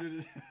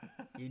 Dude,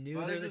 You knew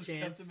But there I was a just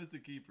chance. kept them as the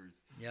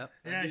keepers. Yep.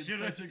 I'd Yeah, be in should've-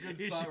 such a good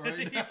you spot should've-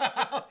 right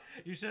now.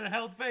 You should have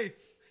held faith.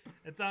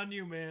 It's on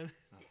you, man.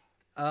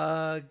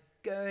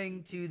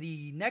 Going to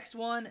the next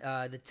one,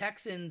 the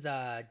Texans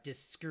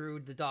just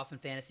screwed the Dolphin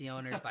fantasy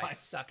owners by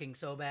sucking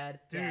so bad.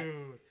 that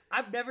Dude.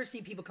 I've never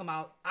seen people come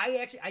out.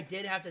 I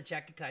did have to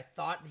check it because I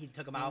thought he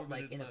took him 4 out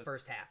like minutes in the left.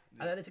 first half.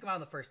 I Yeah. thought they took him out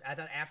in the first. I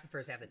thought after the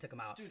first half they took him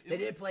out. Dude, They it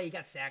did play. He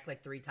got sacked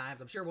like 3 times.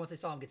 I'm sure once they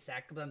saw him get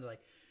sacked, they're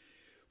like,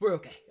 "We're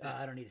okay.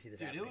 I don't need to see this."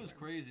 Dude, happen it was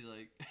anymore." crazy.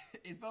 Like,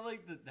 it felt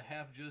like the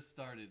half just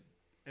started.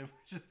 It was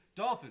just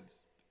Dolphins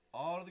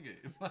all of the game.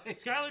 Like,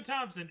 Skylar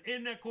Thompson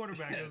in that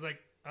quarterback. It was like,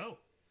 oh.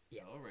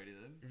 Yeah. alrighty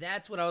then.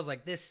 That's what I was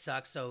like. This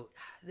sucks. So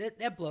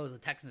that blows the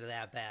Texans are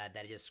that bad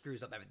that it just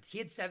screws up everything. He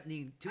had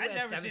 17. Tua I've had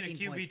never seen a 17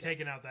 QB points.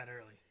 taken out that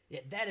early.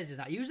 Yeah, that is just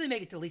not. Usually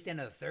make it to at least the end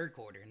of the third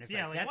quarter, and it's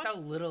Yeah, like like, that's once-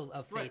 how little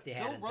of faith Right, they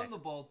had. they'll in run Texas.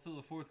 the ball till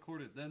the fourth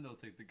quarter, then they'll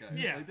take the guy.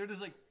 Yeah. Like, they're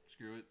just like,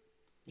 screw it.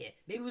 Yeah,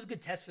 maybe it was a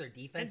good test for their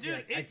defense. And Be dude,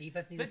 like, our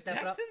defense needs the to step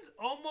it up. Texans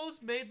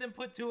almost made them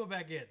put Tua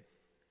back in.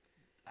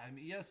 I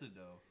mean, yes and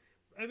no.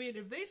 I mean,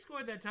 if they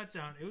scored that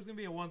touchdown, it was going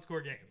to be a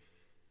 1-score game.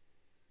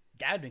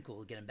 That'd been cool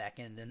to get him back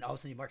in. And then all of a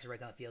sudden he marches right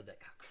down the field.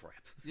 Like, oh, crap.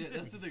 Yeah,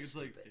 that's the thing. It's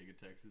like, Stupid. take it,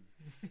 Texans.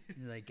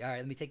 He's like, all right,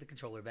 let me take the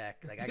controller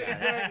back. Like, I got it.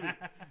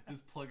 Exactly.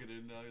 Just plug it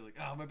in now. You're like,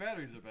 oh, my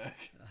batteries are back.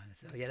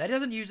 So yeah, that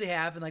doesn't usually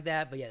happen like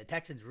that. But yeah, the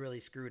Texans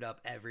really screwed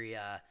up every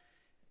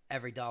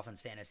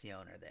Dolphins fantasy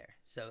owner there.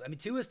 So I mean,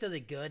 Tua still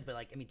did good, but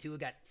like I mean, Tua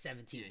got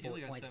 17 Yeah, he full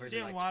only got points 17. versus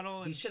Jalen like Waddle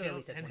he and, should have at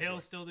least had and 24.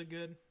 Hill still did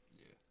good.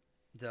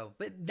 So,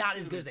 but not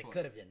as Should've good as they been fun.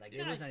 could have been. Like it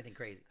Yeah. wasn't anything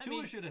crazy. I Tua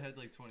mean- should have had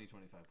like 20,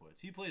 25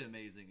 points. He played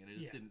amazing, and it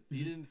just Yeah. didn't.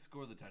 He didn't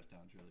score the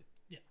touchdowns really.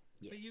 Yeah.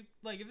 But you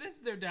if this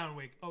is their down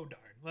week, oh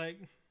darn. Like,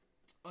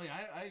 Oh yeah,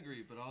 I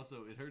agree, but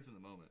also it hurts in the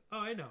moment. oh,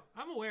 I know.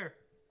 I'm aware.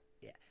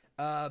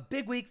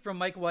 Big week from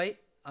Mike White.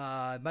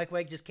 Mike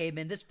White just came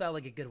in. This felt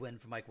like a good win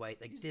for Mike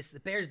White. Like the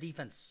Bears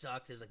defense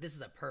sucks. It was like this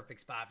is a perfect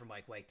spot for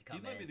Mike White to come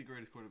He might be in. the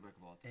greatest quarterback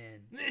of all time.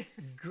 And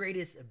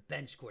greatest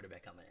bench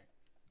quarterback coming in.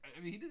 I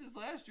mean, he did this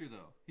last year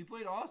though. He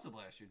played awesome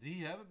last year. Did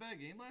he have a bad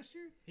game last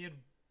year? He had,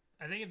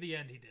 I think at the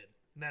end he did.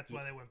 And that's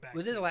why they went back.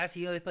 Was it the last?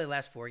 He only played the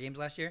last 4 games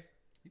last year.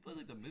 He played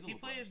like the middle He of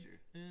played. last year.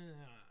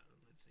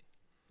 Let's see.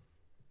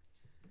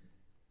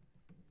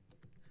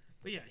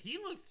 But yeah, he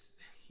looks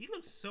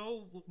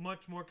so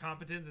much more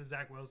competent than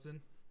Zach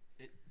Wilson.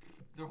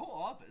 Their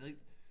whole offense, like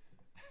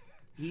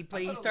He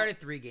I thought started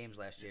 3 games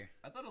last year.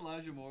 I thought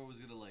Elijah Moore was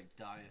gonna like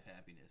die of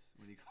happiness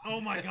when he. Oh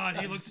my God,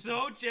 he looks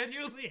so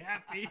genuinely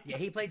happy. Yeah,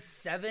 he played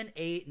 7,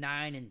 8,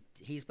 9, and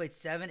he's played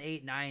 7,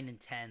 8, 9, and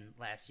 10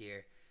 last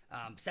year.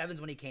 7's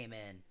when he came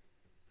in.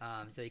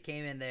 So he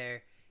came in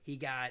there. He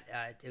got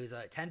it was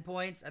 10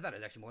 points. I thought it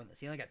was actually more than this.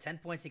 He only got 10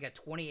 points. He got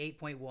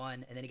 28.1,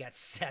 and then he got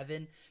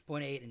 7.8,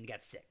 and he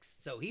got 6.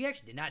 So he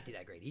actually did not do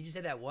that great. He just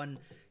had that one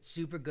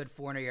super good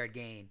 400-yard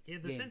gain. He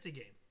had the Cincy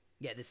game.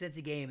 Yeah, the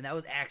Cincy game, and that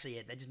was actually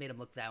it. That just made him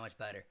look that much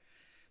better.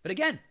 But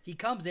again, he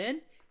comes in,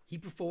 he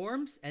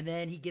performs, and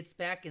then he gets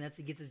back, and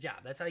he gets his job.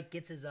 That's how he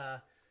gets his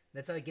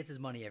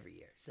money every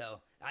year. So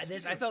I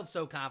felt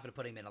so confident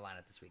putting him in a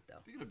lineup this week, though.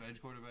 Speaking of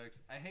bench quarterbacks,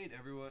 I hate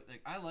everyone.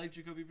 Like I like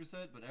Jacoby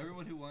Brissett, but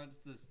everyone who wants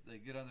to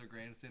like get on their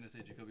grandstand and say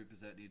Jacoby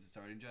Brissett needs a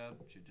starting job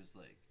should just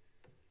like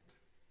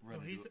run.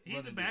 Oh, into, he's run a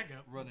into,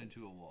 backup. Run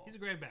into a wall. He's a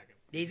great backup.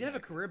 Yeah, he's gonna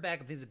have a career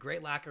backup. He's a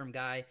great locker room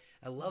guy.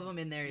 I love him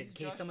in there in He's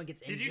case Josh- someone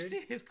gets Did injured. you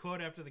see his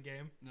quote after the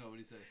game? No, what do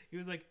you say? He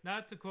was like,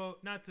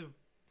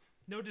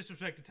 no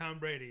disrespect to Tom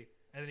Brady,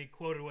 and then he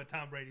quoted what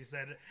Tom Brady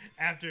said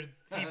after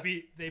they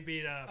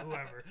beat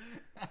whoever.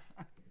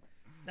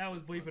 That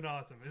was bleeping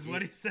awesome, is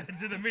what he said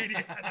to the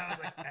media, and I was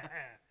like,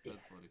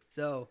 That's funny.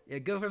 So yeah,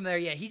 go from there.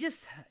 Yeah, he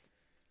just,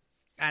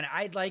 and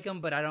I'd like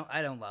him, but I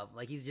don't love him.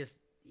 Like he's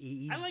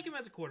I like him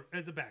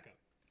as a backup.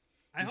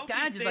 I he's hope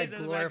kind he of just stays like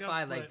as a glorified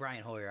backup, like but-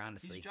 Brian Hoyer,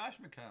 honestly. He's Josh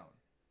McCown.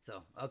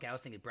 So okay, I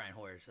was thinking Brian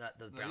Hoyer, so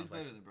the No, Browns. he's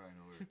better than Brian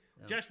Hoyer.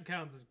 Josh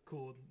McCown's a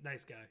cool,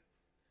 nice guy.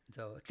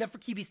 So except for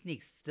QB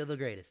sneaks, still the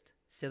greatest.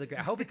 Still the great.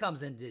 I hope he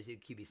comes into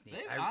QB sneaks.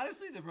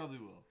 Honestly, they probably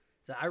will.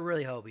 So I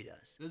really hope he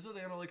does. This is what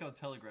I don't like how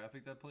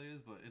telegraphic that play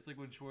is, but it's like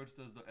when Schwartz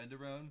does the end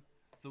around.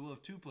 So we'll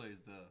have 2 plays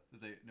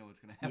that they know what's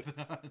going to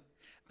happen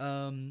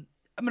on.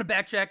 I'm gonna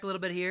backtrack a little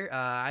bit here.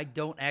 I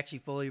don't actually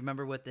fully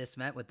remember what this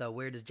meant with the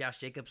where does Josh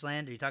Jacobs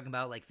land? Are you talking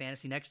about like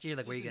fantasy next year,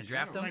 like where Just you in gonna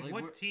draft general. him? Like,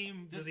 Like, what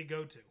team does he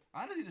go to?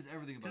 Honestly, just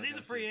everything about Because he's a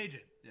Josh free Jacobs.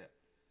 agent. Yeah,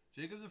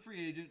 Jacob's a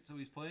free agent, so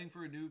he's playing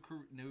for a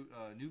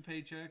new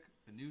paycheck,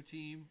 a new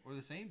team, or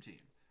the same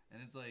team.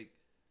 And it's like,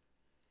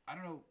 I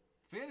don't know.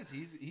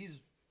 Fantasy,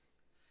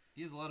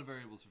 he has a lot of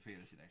variables for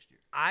fantasy next year.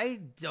 I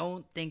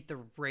don't think the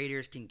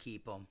Raiders can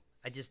keep him.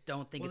 I just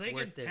don't think it's they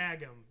worth can it.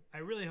 tag him. I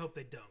really hope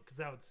they don't, because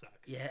that would suck.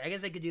 Yeah, I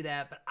guess they could do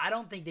that, but I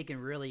don't think they can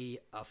really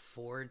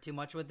afford too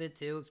much with it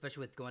too,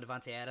 especially with going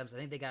Devontae Adams. I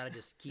think they got to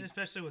just keep.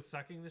 Especially with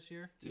sucking this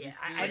year. Yeah,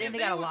 fair- I think they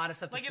got a lot of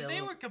stuff to Like, fill. if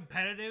they were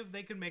competitive,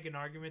 they could make an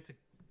argument to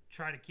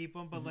try to keep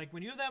him. But, like,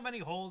 when you have that many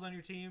holes on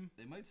your team.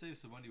 They might save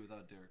some money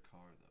without Derek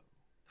Carr,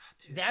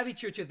 though. Dude, That'd be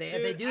true too. If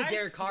they do the I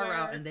Derek Carr swear-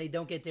 route and they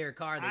don't get Derek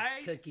Carr, they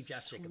I could keep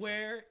Josh Jacobs.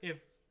 swear if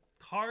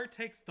Carr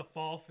takes the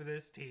fall for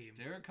this team.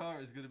 Derek Carr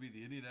is going to be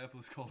the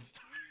Indianapolis Colts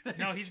star.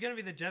 No, he's going to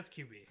be the Jets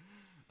QB.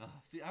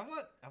 See, I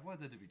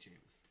want that to be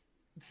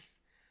Jameis.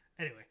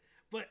 Anyway,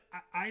 but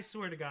I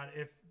swear to God,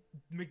 if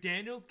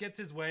McDaniels gets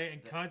his way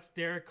and cuts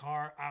Derek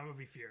Carr, I'm going to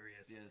be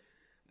furious. Yeah, that's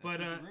But,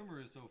 what the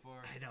rumor is so far.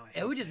 I know.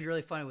 It would just be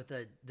really funny with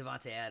the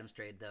Devontae Adams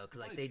trade though, because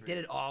like Probably they trade.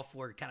 did it all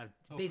for kind of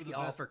Oh, for basically the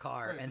all best- for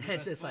Carr, right, and for then the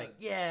it's best just like,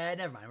 buds. yeah,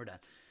 never mind, we're done.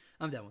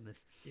 I'm done with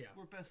this. Yeah.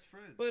 We're best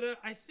friends. But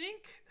I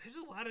think there's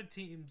a lot of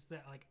teams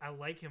that like I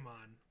like him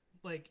on.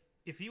 Like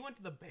if he went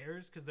to the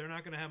Bears, because they're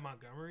not going to have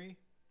Montgomery.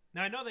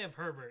 Now I know they have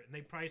Herbert, and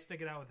they probably stick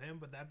it out with him,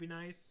 but that'd be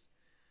nice.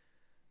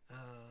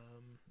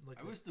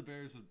 I wish the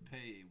Bears would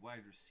pay a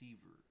wide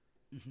receiver.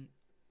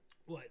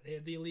 What they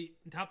have the elite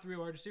top 3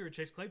 wide receiver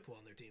Chase Claypool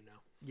on their team now.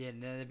 Yeah,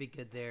 no, that'd be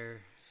good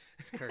there.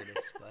 It's Curtis,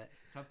 but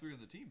Top 3 on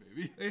the team,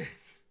 baby.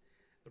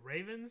 The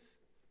Ravens.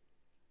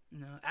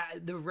 no,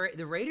 the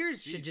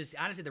Raiders should Jeez. just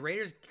honestly the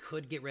Raiders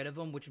could get rid of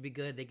him, which would be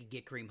good. They could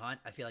get Kareem Hunt.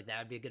 I feel like that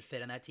would be a good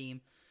fit on that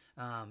team.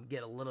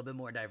 Get a little bit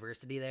more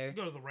diversity there.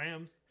 Go to the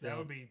Rams. That So-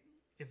 would be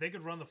if they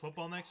could run the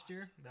football next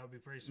year. That would be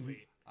pretty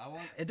sweet. I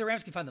want If the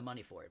Rams can find the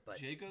money for it, but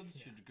Jacobs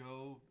should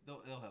go.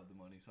 They'll have the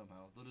money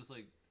somehow. They'll just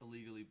like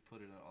illegally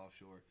put it on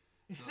offshore.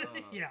 So,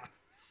 Yeah.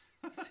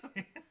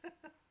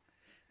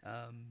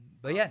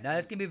 but yeah, no,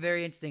 that's gonna be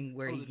very interesting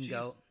where oh, he the can Chiefs,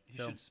 go. He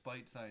So should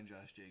spite sign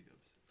Josh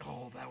Jacobs.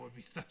 Oh, that would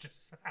be such a.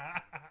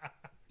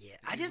 yeah,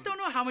 I just don't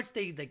know how much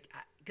they like.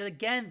 Because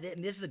again,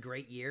 this is a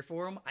great year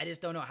for him. I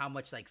just don't know how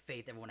much like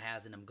faith everyone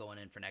has in him going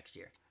in for next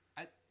year.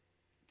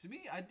 To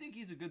me, I think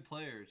he's a good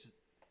player.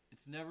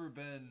 It's never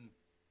been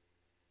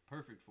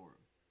perfect for him.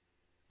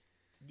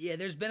 Yeah,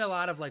 there's been a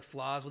lot of like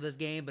flaws with his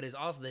game, but it's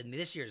also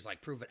this year's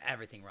like proving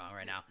everything wrong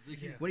right now. It's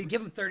like Yeah. he's, When you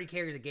give him 30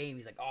 carries a game,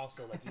 he's like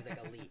also like he's like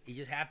elite. You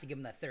just have to give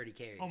him that 30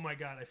 carries. Oh my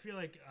God, I feel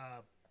like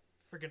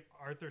freaking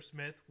Arthur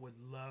Smith would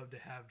love to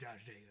have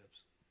Josh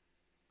Jacobs.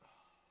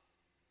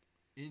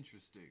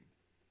 interesting.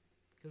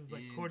 Because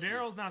like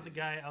Cordero's not the Interesting.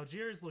 guy.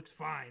 Algiers looks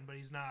fine, but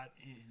he's not.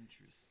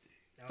 Interesting.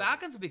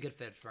 Falcons would be a good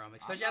fit for him,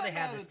 especially how not they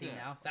have mad this at team that.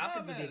 now. I'm not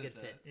Falcons would be a mad good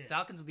at fit. that. Yeah.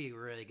 Falcons would be a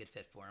really good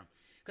fit for him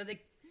because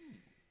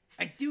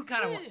I do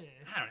kind of, Yeah.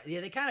 I don't know.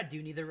 Yeah, they kind of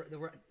do need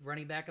the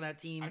running back on that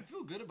team. I'd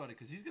feel good about it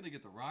because he's gonna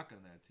get the rock on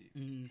that team.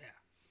 Mhm.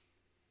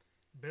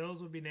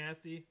 Bills would be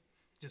nasty,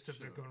 just if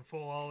they're Sure. going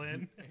full all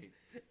in. Hey,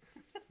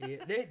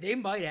 Yeah, they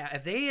might have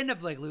if they end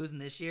up like losing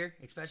this year,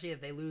 especially if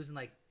they lose in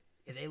the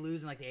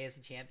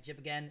AFC Championship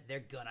again, they're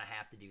gonna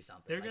have to do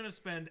something. They're Like, gonna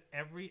spend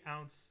every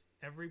ounce,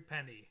 every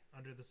penny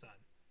under the sun.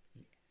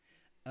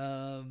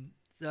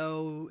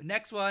 So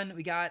next one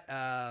we got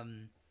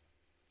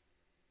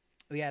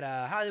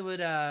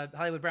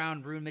Hollywood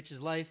Brown ruined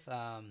Mitch's life.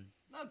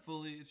 not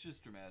fully. It's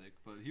just dramatic,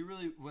 but he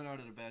really went out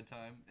at a bad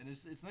time, and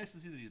it's nice to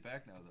see that he's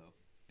back now though,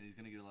 and he's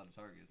gonna get a lot of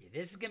targets.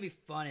 This is gonna be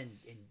fun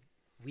in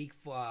week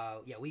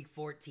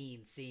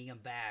 14, seeing him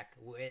back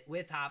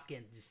with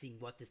Hopkins, just seeing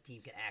what this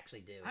team can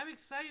actually do. I'm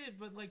excited,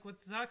 but like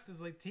what sucks is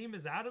like team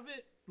is out of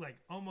it like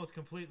almost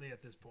completely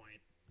at this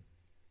point.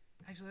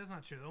 Actually, that's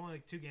not true. They're only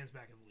like 2 games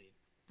back in the lead,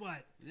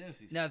 but The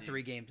NFC No, stinks.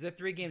 3 games. There are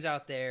 3 games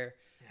out there.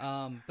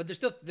 Yes. But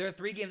they're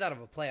 3 games out of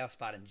a playoff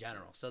spot in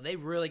general. So they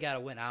really got to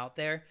win out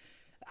there.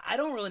 I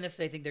don't really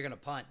necessarily think they're going to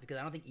punt because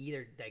I don't think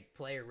either like,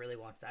 player really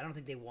wants to. I don't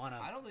think they want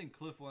to. I don't think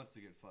Cliff wants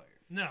to get fired.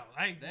 no,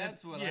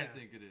 That's what I yeah.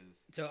 think it is.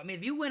 So I mean,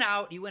 if you went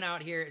out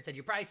here and said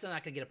you're probably still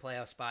not going to get a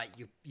playoff spot.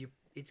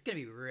 It's going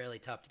to be really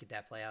tough to get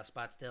that playoff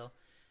spot still.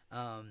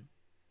 But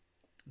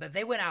if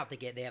they win out,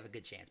 they have a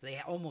good chance. But they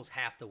almost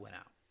have to win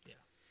out.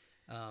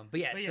 Yeah. But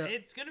yeah, But yeah, so,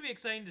 it's going to be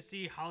exciting to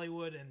see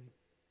Hollywood and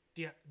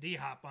D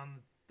Hop on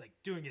like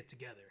doing it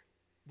together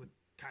with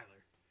Kyler.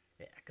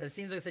 yeah, because it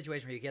seems like a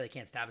situation where you really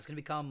can't stop. It's going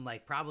to become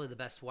like probably the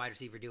best wide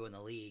receiver duo in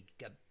the league,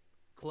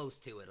 close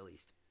to it at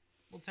least.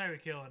 Well,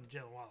 Tyreek Hill and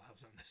Jalen Waddle have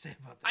something to say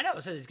about that. I know,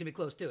 so it's gonna be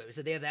close to it.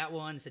 So they have that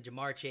one. So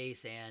Jamar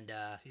Chase and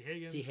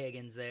T.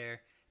 Higgins. there.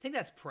 I think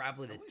that's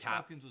probably I the wish top.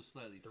 Hopkins was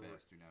slightly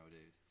faster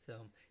nowadays. So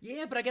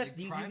yeah, but I guess Like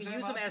you prime can time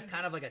use them as options?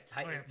 kind of like a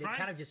tight. Oh, yeah, they kind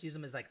of primes? just use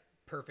them as like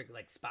perfect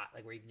like spot,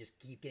 like where you can just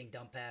keep getting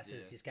dump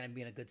passes, Yeah. just kind of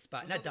be in a good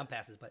spot. Those Not other- dump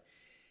passes, but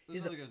Those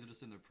He's other guys are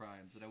just in their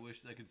primes, and I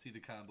wish I could see the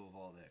combo of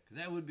all that because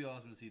that would be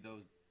awesome to see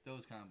those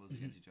combos Mm-hmm.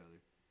 against each other.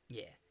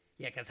 yeah,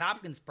 because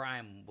Hopkins'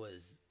 prime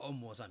was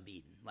almost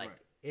unbeaten. Like Right.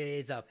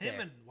 it's up Him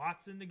there. and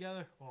Watson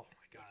together. Oh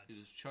my God. You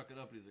just chuck it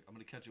up, and he's like, "I'm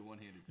gonna catch it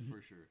one-handed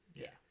for sure."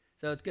 yeah,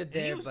 so it's good And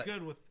he there. was But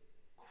good with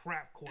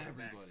crap quarterbacks.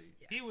 Everybody.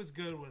 He Yes. was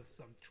good with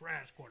some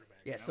trash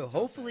quarterbacks. Yeah, That so was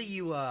tough hopefully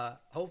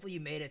time. you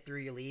made it through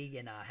your league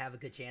and have a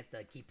good chance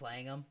to keep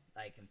playing him,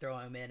 like and throw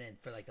him in and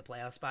for like the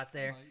playoff spots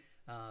there.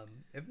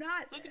 If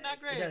not, It's looking not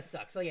great. It does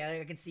suck. So yeah,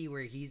 I can see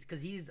where he's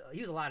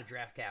a lot of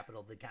draft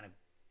capital to kind of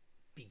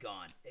be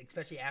gone,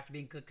 especially after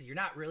being good. Because you're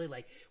not really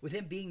like with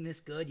him being this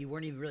good, you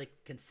weren't even really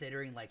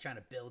considering like trying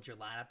to build your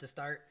lineup to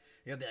start.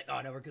 You'll be like, oh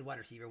no, we're good wide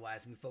receiver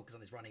wise, and we focus on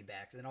these running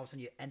backs. And then all of a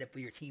sudden you end up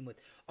with your team with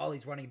all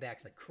these running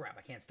backs. Like crap,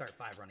 I can't start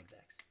 5 running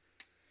backs.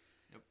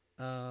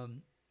 Yep.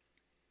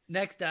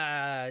 Next,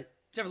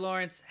 Trevor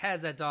Lawrence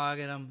has that dog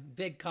in him.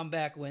 Big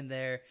comeback win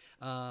there.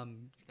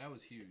 That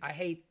was huge. I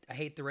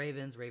hate the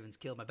Ravens. Ravens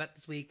killed my bet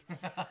this week. Dude,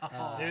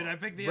 I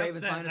picked the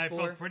Ravens upset and I -4.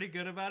 felt pretty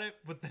good about it.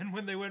 But then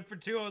when they went for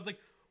 2, I was like,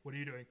 what are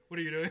you doing? What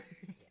are you doing?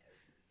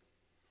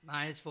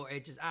 -4.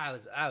 It just I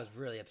was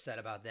really upset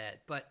about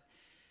that. But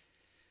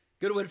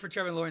good win for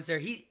Trevor Lawrence there.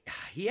 He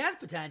has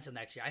potential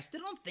next year. I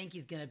still don't think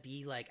he's gonna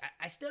be like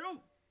I still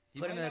don't He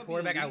put him might in the not be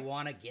quarterback I elite.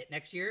 want to get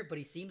next year. But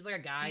he seems like a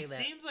guy He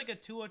that seems like a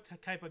Tua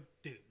type of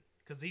dude.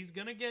 Because he's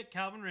going to get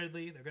Calvin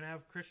Ridley. They're going to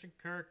have Christian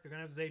Kirk. They're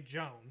going to have Zay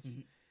Jones.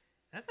 Mm-hmm.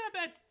 That's not a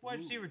bad wide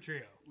Ooh. receiver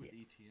trio. With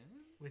ETN?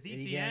 With And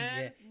ETN.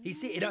 again,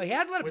 yeah. He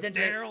has a lot of With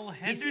potential. Darrell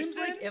He seems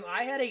like Henderson? if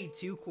I had a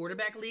 2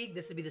 quarterback league,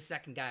 this would be the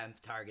second guy I'm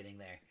targeting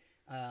there.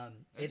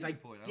 If a I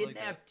good point. I didn't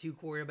like have that. 2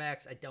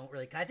 quarterbacks, I don't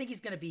really. I think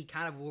he's going to be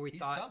kind of where we He's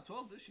thought. top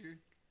 12 this year.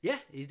 Yeah,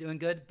 he's doing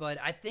good, but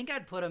I think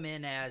I'd put him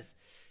in as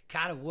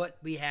kind of what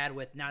we had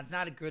with. Now it's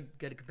not a good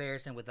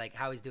comparison with like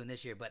how he's doing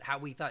this year, but how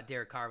we thought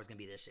Derek Carr was going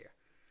to be this year.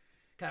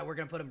 Kind of, we're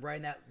going to put him right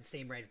in that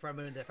same range,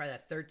 probably in probably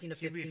that 13 to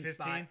 15 QB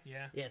spot.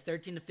 yeah.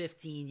 13 to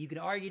 15. You can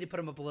argue to put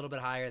him up a little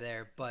bit higher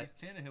there, but He's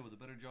Tannehill with a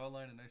better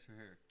jawline and nicer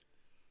hair.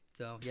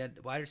 so yeah,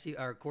 wide receiver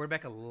or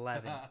quarterback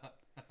 11.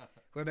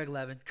 Quarterback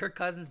 11. Kirk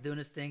Cousins doing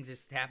his thing.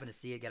 Just happened to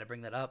see it. Got to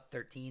bring that up.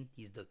 13.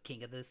 He's the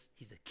king of this.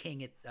 He's the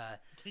king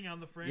at King on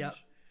the fringe. Yep.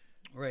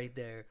 right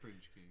there.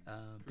 Fringe King.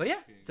 But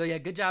yeah, King. so yeah,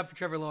 good job for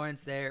Trevor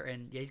Lawrence there,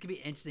 and yeah, he's gonna be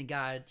an interesting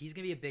guy. He's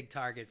gonna be a big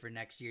target for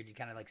next year to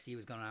kind of like see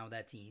what's going on with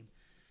that team.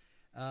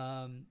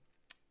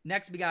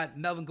 Next, we got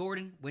Melvin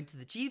Gordon went to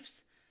the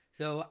Chiefs,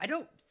 so I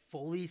don't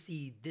fully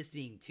see this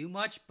being too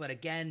much, but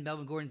again,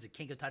 Melvin Gordon's a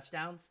king of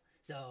touchdowns,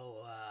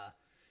 so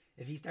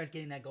if he starts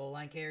getting that goal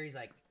line carries,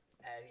 like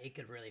it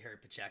could really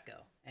hurt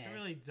Pacheco. And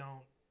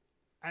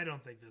I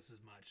don't think this is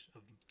much.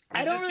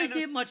 I don't really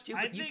see it much too,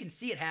 I but you think can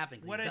see it happen.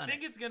 'Cause What he's I done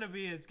think it. it's going to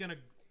be, it's going to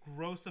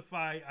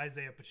grossify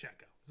Isaiah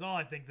Pacheco. That's all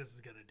I think this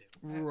is going to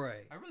do.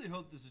 Right. I really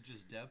hope this is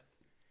just depth,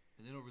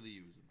 and they don't really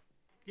use him.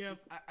 Yeah.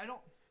 I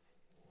don't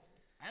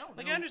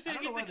Like, know. I understand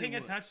don't he's know the why they king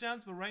of would.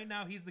 touchdowns, but right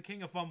now he's the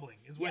king of fumbling,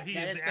 is Yeah, what he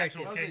that is is the fair,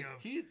 actual too. I was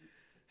king like, of.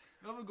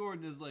 Melvin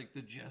Gordon is like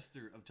the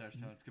jester of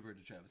touchdowns compared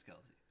to Travis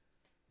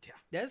Kelce,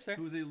 That is fair.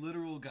 who is a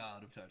literal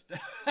god of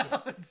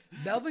touchdowns.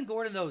 Melvin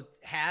Gordon though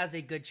has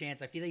a good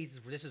chance. I feel like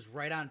this is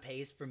right on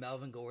pace for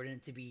Melvin Gordon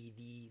to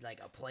be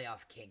a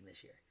playoff king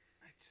this year.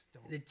 I just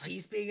don't. The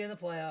Chiefs being in the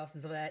playoffs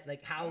and stuff like that,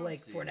 like how don't like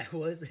see Fournette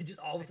was, it just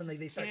all of a sudden like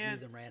they start can't-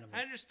 using him randomly.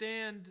 I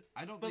understand.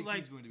 I don't But, think like,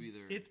 he's going to be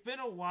there. It's been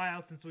a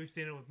while since we've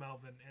seen it with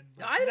Melvin, and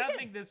No, I understand.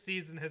 nothing this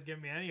season has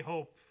given me any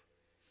hope.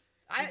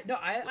 I Like,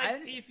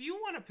 understand. if you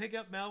want to pick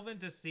up Melvin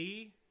to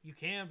see, you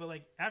can. But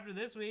like after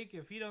this week,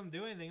 if he doesn't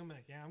do anything, I'm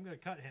like, yeah, I'm gonna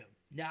cut him.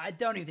 No, I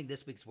don't even think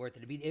this week's worth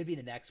it. It'd be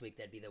the next week.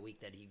 That'd be the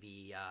week that he'd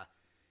be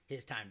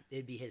his time.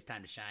 It'd be his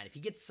time to shine. If he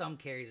gets some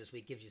carries this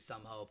week, gives you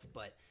some hope.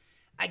 But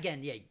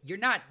again, yeah, you're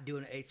not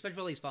doing, especially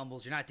for all these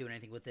fumbles, you're not doing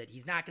anything with it.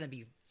 He's not going to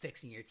be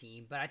fixing your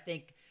team. But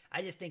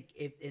I just think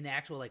if in the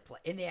actual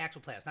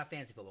playoffs, not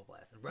fantasy football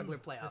playoffs, the regular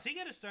Does playoffs, he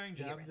get a starting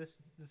He get job rid-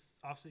 this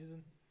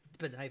offseason?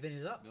 depends on how he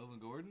finishes up. Melvin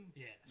Gordon?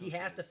 Yeah. He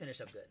has to finish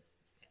up good.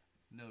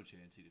 No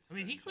chance he gets. I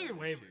mean, he cleared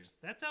waivers.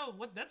 That's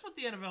what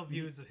the NFL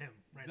views of him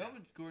right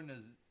Melvin Gordon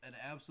has an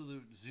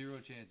absolute zero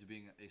chance of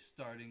being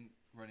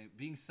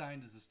being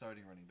signed as a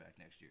starting running back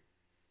next year.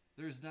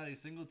 There is not a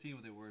single team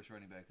with a worse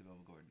running back than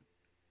Melvin Gordon.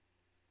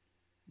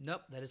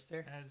 Nope, that is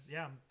fair.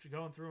 now. I'm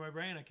going through my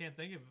brain. I can't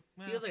think of.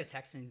 Well, Feels like a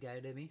Texan guy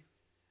to me.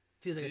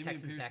 Feels like a Damian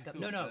Texans Pierce is backup.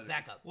 still No, better.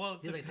 backup. Well,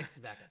 Feels like a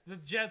Texans backup. the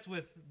Jets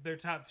with their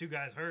top 2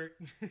 guys hurt.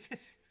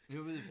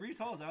 If Brees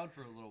Hall's out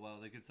for a little while,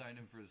 they could sign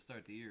him for the start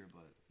of the year,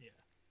 but Yeah.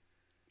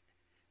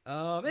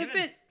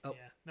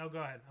 No, go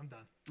ahead. I'm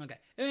done. Okay.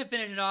 And then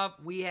finishing off,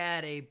 we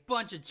had a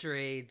bunch of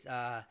trades.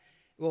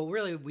 Well,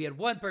 really, we had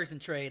one person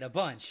trade a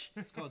bunch.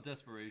 it's called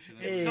desperation.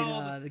 It's in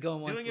called the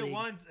Going Once doing it league.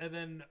 once and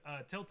then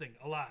tilting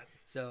a lot.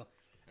 So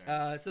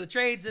the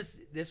trades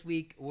this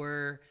week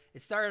were.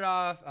 It started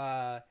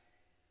off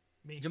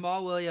Me.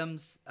 Jamal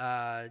Williams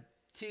to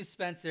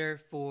Spencer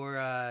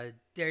for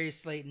Darius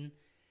Slayton.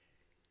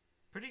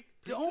 Pretty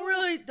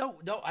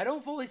I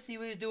don't fully see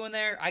what he was doing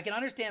there. I can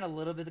understand a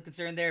little bit of the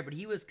concern there, but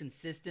he was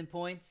consistent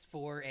points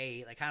for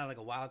a kind of like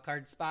a wild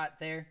card spot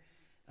there.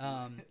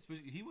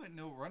 Especially, he went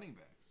no running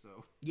back,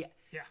 so Yeah.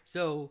 Yeah.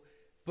 So,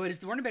 but as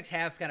the running backs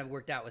have kind of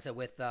worked out with it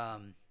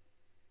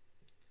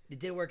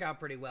did work out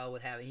pretty well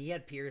with he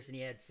had Pierce and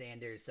he had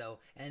Sanders. So,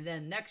 and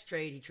then next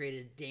trade he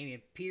traded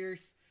Damian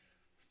Pierce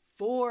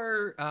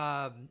for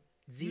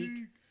Zeke,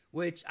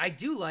 which I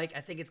do like.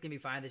 I think it's gonna be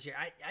fine this year.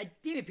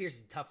 Dameon Pierce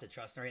is tough to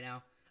trust right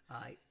now.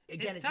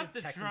 Again, it's tough just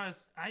to Texans.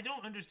 trust. I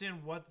don't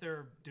understand what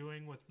they're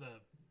doing with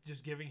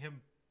just giving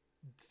him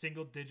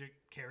single-digit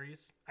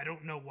carries. I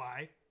don't know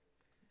why.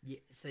 Yeah,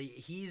 so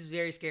he's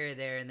very scary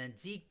there. And then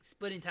Zeke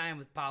splitting time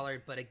with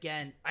Pollard. But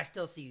again, I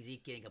still see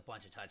Zeke getting a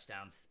bunch of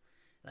touchdowns.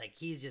 Like,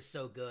 he's just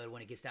so good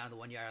when it gets down to the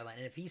 1 yard line.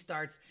 And if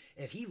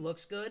he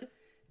looks good,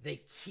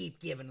 they keep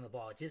giving him the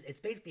ball. It's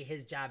basically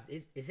his job.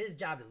 It's his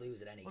job to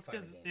lose at any part of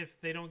because the game. if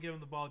they don't give him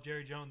the ball,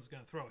 Jerry Jones is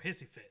going to throw a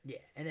hissy fit. Yeah,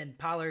 and then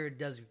Pollard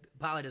does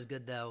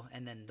good, though.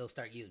 And then they'll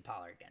start using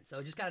Pollard again. So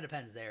it just kind of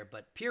depends there.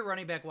 But pure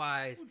running back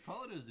wise.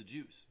 Pollard is the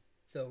juice.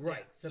 So, right.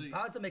 Yeah, So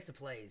Pollard still makes the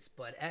plays,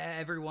 but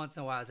every once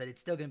in a while, I said it's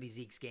still going to be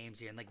Zeke's games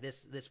here. And, like,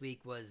 this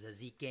week was a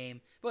Zeke game.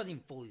 It wasn't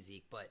even fully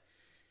Zeke, but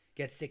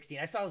gets 16.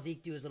 I saw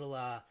Zeke do his little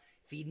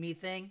feed me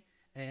thing,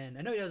 and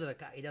I know he does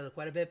it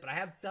quite a bit, but I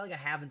felt like I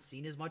haven't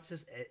seen as much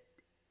as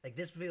like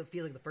this feels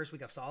like the first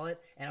week I saw it,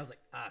 and I was like,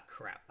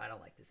 crap, I don't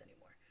like this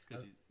anymore.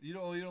 Because you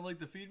don't like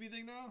the feed me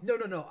thing now?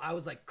 No. I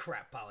was like,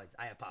 crap,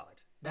 I have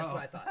Pollard. That's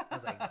what I thought. I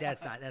was like,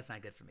 that's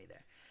not good for me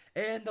there.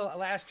 And the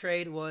last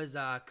trade was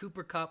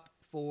Cooper Kupp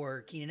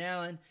for Keenan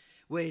Allen,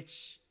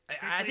 which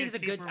I think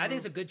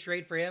it's a good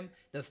trade for him.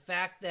 The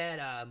fact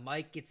that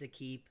Mike gets to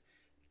keep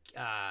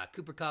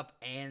Cooper Kupp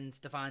and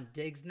Stephon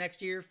Diggs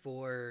next year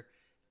for,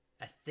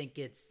 I think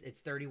it's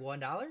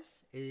 $31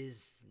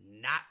 is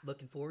not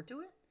looking forward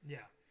to it. Yeah.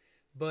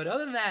 But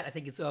other than that, I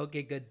think it's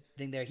okay. Good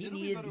thing there. He It'll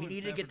be needed better he when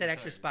needed to get Stafford that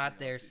extra retires spot in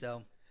the there. offseason.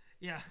 So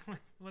Yeah,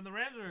 when the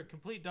Rams are a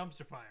complete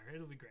dumpster fire,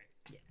 it'll be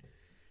great.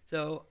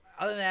 so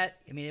other than that,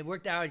 I mean, it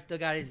worked out. He still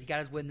got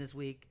his win this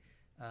week.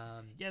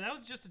 Yeah, that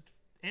was just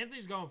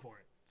Anthony's going for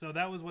it. So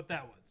that was what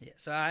that was. Yeah.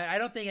 So I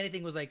don't think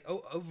anything was like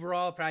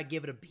overall. Probably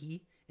give it a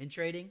B in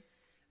trading.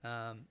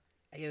 I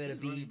give it a His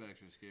B. running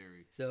backs are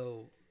scary.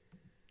 So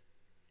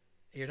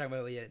you're talking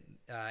about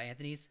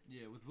Anthony's?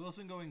 Yeah, with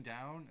Wilson going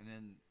down, and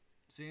then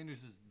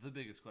Sanders is the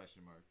biggest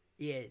question mark.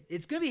 Yeah,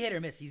 it's going to be hit or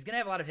miss. He's going to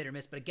have a lot of hit or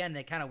miss, but again,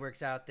 that kind of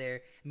works out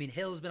there. I mean,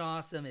 Hill's been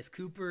awesome. If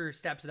Cooper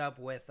steps it up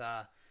with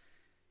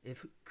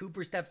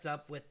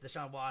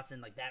Deshaun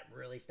Watson, like that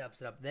really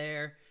steps it up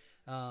there.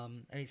 I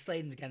mean,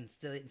 Slayton's again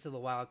still the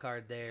wild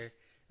card there.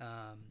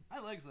 I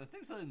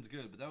think Slayton's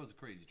good, but that was a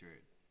crazy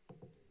trade.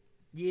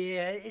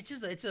 Yeah,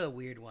 it's a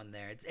weird one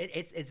there.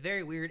 It's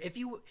very weird.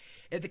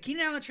 If the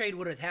Keenan Allen trade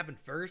would have happened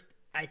first,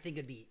 I think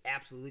it'd be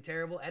absolutely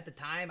terrible. At the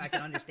time, I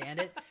can understand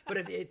it. But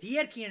if he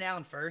had Keenan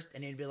Allen first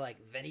and it'd be like,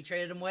 then he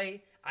traded him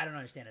away, I don't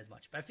understand as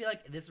much. But I feel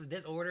like this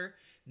order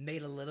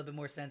made a little bit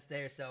more sense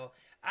there. So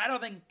I don't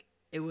think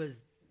it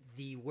was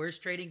the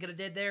worst trading could have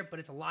did there, but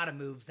it's a lot of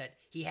moves that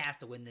he has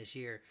to win this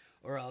year,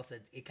 or else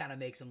it kind of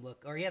makes him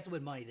look, or he has to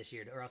win money this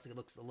year, or else it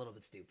looks a little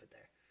bit stupid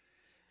there.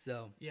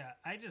 So Yeah,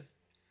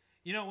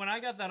 when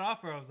I got that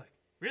offer, I was like,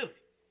 really?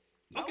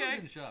 I Okay. was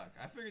in shock.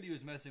 I figured he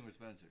was messing with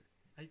Spencer.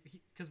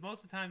 Because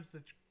most of the times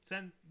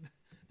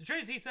the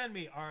trades he sent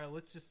me are,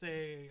 let's just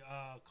say,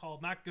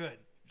 called not good.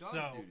 Dog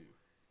so doo-doo.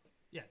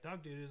 yeah,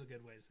 dog dude is a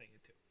good way to say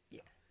it too.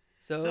 yeah.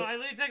 So I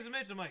literally texted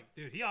Mitch. I'm like,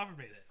 dude, he offered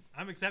me this.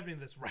 I'm accepting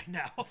this right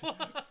now.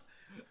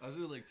 I was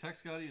really like,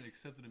 text Scotty and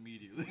accept it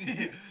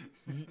immediately.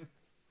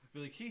 Be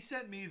like, he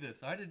sent me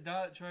this. I did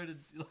not try to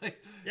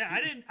like. Yeah,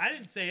 I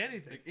didn't say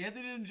anything. Like,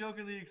 Anthony didn't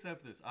jokingly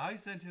accept this. I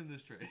sent him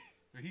this trade,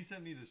 or he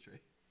sent me this trade.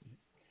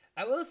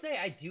 I will say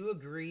I do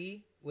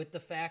agree with the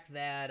fact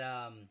that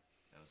That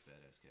was a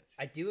badass catch.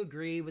 I do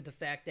agree with the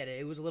fact that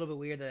it was a little bit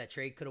weird that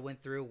trade could have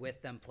went through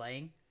with them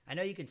playing. I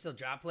know you can still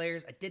drop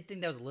players. I did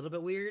think that was a little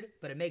bit weird,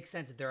 but it makes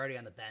sense if they're already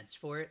on the bench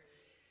for it.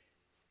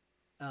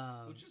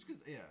 Well, just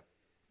because,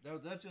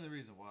 that's the only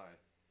reason why.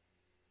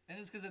 And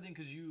it's because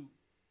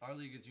our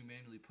league is you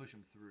manually push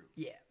them through.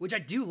 Yeah, which I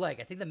do like.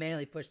 I think the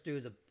manually push through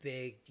is a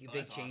big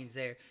That's change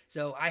awesome. there.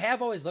 So I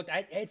have always looked.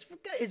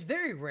 It's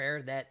very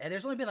rare that and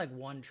there's only been like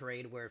one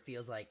trade where it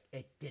feels like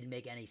it didn't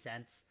make any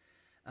sense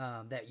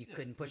that you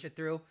couldn't push it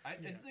through. I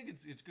think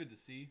it's good to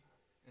see,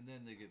 and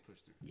then they get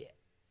pushed through. Yeah,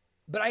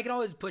 but I can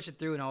always push it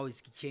through and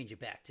always change it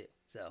back too.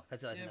 So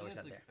that's the other thing that but works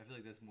that's out like, there. I feel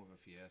like that's more of a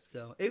fiasco.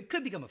 So it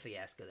could become a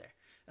fiasco there.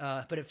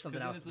 But if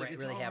something else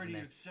really happened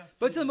there. accepted.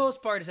 But to the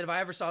most part, I said if I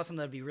ever saw something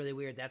that would be really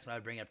weird, that's when I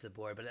would bring it up to the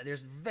board. But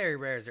there's very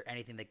rare is there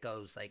anything that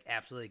goes like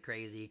absolutely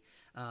crazy.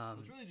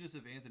 It's really just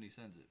if Anthony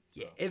sends it.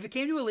 So. Yeah, if it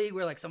came to a league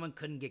where like someone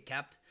couldn't get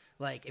kept,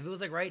 like if it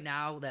was like right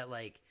now that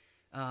like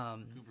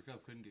Cooper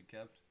Kupp couldn't get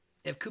kept.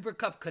 if Cooper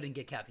Kupp couldn't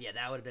get kept, yeah,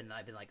 that would have been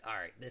I've been like, all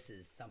right, this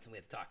is something we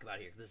have to talk about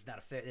here. This is not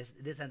a fair.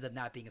 This ends up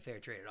not being a fair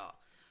trade at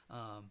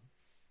all.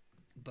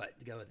 But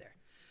to go with there.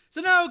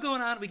 So now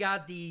going on, we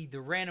got the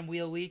random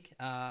wheel week.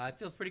 I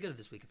feel pretty good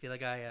this week. I feel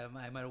like I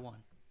might have won.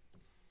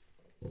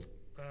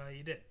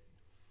 You did.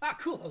 Ah,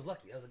 cool. That was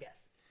lucky. That was a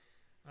guess.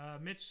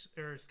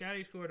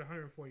 Scotty scored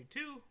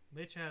 142.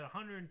 Mitch had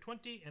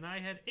 120, and I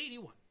had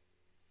 81.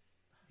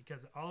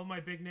 Because all of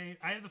my big names,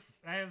 I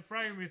have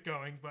Fryermuth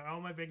going, but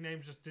all my big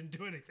names just didn't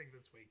do anything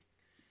this week.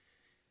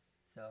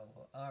 So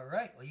all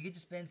right. Well, you get to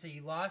spin. So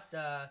you lost.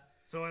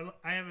 So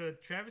I have a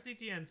Travis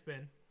Etienne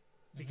spin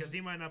because he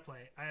might not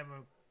play. I have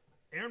a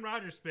Aaron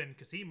Rodgers spin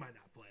because he might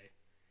not play,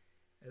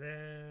 And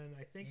then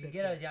I think You that's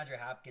get a it. DeAndre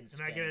Hopkins And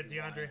spin. I get a if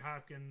you want DeAndre it.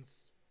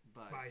 Hopkins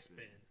buy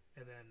spin.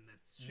 And then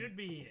that should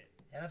be it.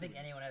 I don't think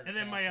anyone has. And a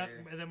then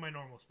Panther. my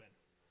normal spin.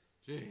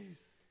 Jeez.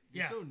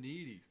 You're Yeah. so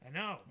needy. I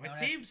know. My No one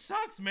team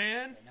sucks,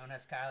 man. No one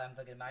has Kyler. I'm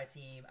looking at my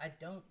team. I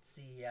don't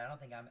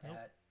think I'm Nope.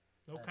 at.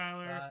 No a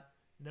Kyler. spot.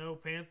 No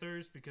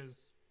Panthers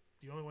because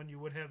the only one you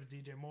would have is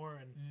DJ Moore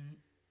and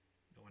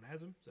no one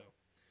has him. So,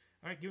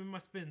 all right, give me my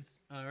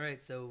spins. All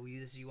right, so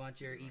you want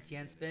your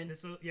ETN spin?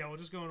 We'll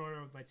just go in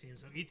order with my team.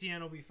 So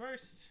ETN will be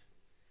first.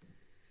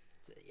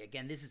 So,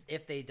 again, this is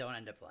if they don't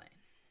end up playing.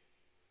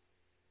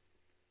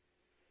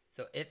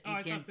 So if Oh,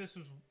 I ETN, thought this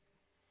was.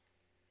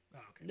 Oh,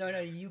 okay. no,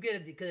 you get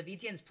it because if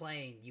ETN's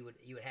playing, you would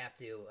have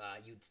to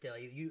you'd still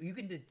you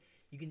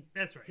can.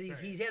 That's right. 'Cause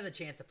he has a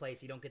chance to play,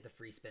 so you don't get the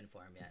free spin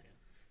for him yet.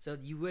 So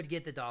you would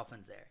get the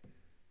Dolphins there.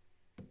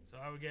 So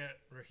I would get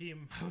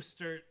Raheem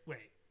Mostert.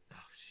 Wait. Oh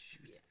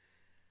shoot. Yeah.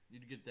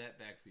 You'd get that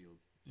backfield.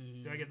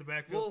 Do I get the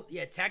backfield? Well,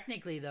 yeah,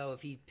 technically though,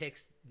 if you pick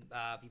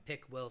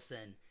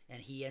Wilson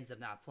and he ends up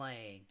not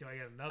playing, Do I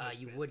get another?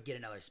 you spin? would get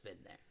another spin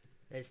there.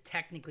 That's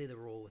technically the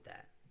rule with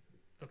that.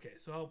 Okay,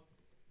 so I'll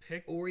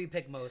pick. Or you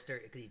pick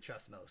Mostert because you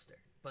trust Mostert.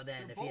 But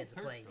then They're if he both ends up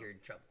hurt, playing, though. you're in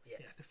trouble. Yeah.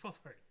 Yeah, they're both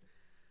hurt.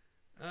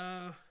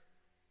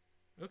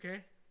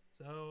 Okay.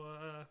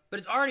 So. But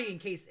it's already in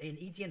case, and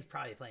ETN's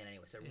probably playing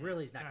anyway, so Yeah.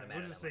 really it's not All going right, to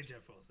matter We'll just that say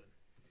much. Jeff Wilson.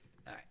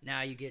 All right,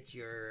 now you get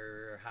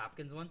your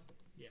Hopkins one?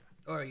 Yeah.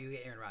 Or you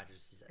get Aaron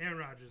Rodgers. You said. Aaron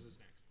Rodgers is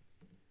next.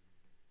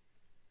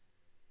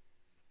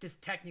 This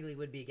technically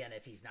would be again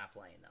if he's not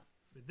playing, though.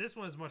 But this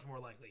one is much more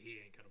likely he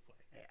ain't gonna play.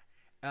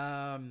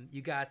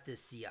 You got the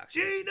Seahawks.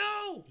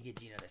 Gino. You get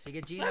Gino there. So you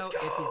get Gino Let's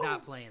if he's go!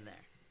 not playing there.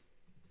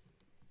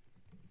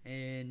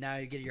 And now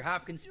you get your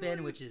Hopkins spin,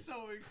 You are which is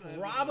so excited.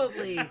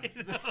 probably I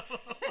know.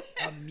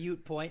 a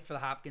mute point for the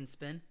Hopkins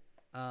spin.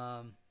 You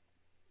got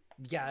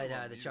Come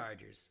on, the mute.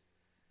 Chargers.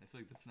 I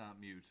feel like that's not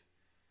mute.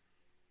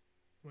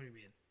 What do you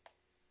mean?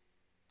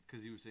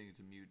 Because you were saying it's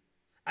a mute.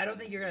 I don't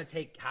think you're going to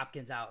take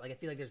Hopkins out. Like, I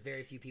feel like there's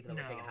very few people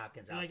that were taking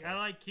Hopkins out. Like for I it.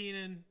 like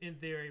Keenan in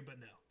theory, but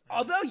no.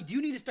 Although you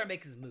do need to start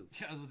making his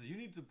moves. Yeah, I was about to say, you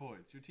need some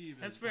points. Your team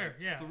That's is fair.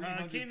 like Yeah. 300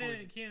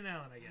 points. Keenan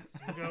Allen, I guess.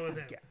 We'll go with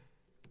him. Okay.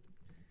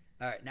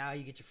 All right, now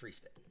you get your free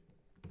spin.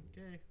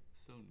 Okay.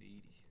 So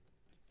needy.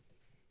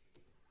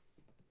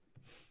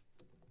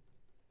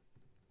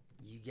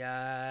 You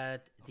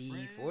got the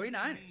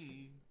 49ers.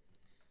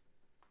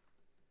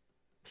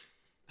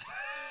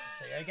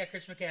 So you already got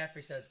Christian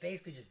McCaffrey, so it's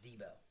basically just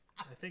Debo.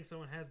 I think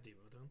someone has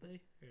Debo, don't they?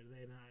 Or do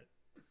they not?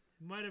 It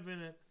might have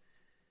been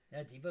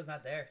Yeah, Debo's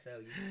not there, so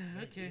you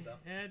need okay. Debo.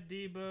 Add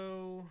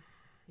Debo.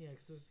 Yeah,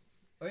 because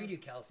Or you can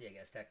do Kelsey, I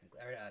guess, technically.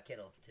 Or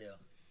Kittle, too.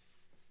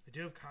 I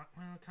do have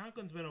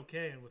Conklin's been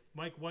okay, and with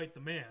Mike White,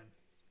 the man.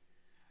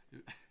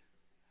 Dude,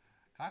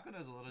 Conklin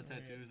has a lot of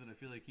tattoos, and I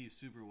feel like he's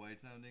super white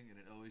sounding, and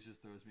it always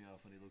just throws me off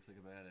when he looks like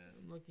a badass.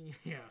 I'm looking.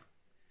 Yeah.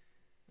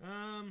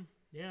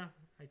 Yeah.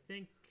 I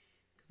think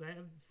because I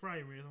have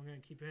Friday Real, I'm gonna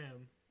keep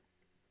him.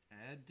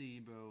 Add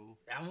Debo.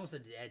 I almost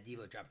said add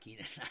Debo, drop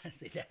Keenan.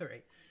 Honestly, that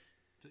right?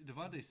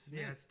 Devontae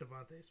Smith. Yeah, it's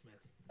Devontae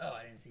Smith. Oh,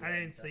 I didn't see. I that,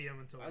 didn't so. see him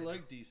until I right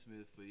like now. D.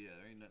 Smith, but yeah,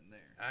 there ain't nothing there.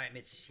 All right,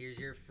 Mitch. Here's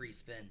your free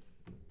spin.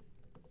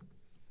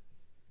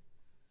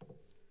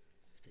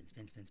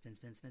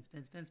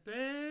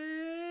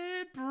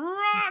 Spin.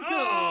 Broncos.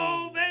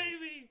 Oh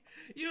baby,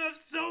 you have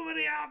so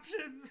many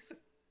options.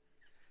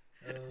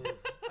 Oh.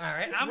 All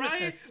right, I'm just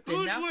gonna spin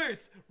who's now.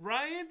 worse,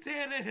 Ryan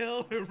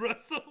Tannehill or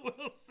Russell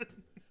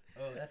Wilson?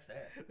 Oh, that's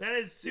fair. That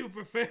is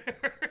super fair.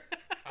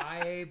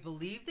 I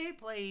believe they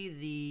play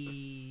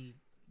the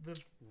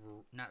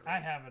not. I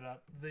have it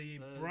up. The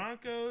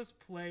Broncos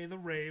play the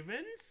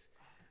Ravens.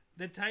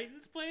 The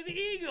Titans play the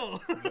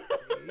Eagles.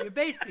 You're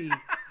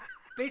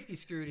basically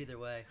screwed either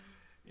way.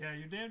 Yeah,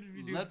 you're damned if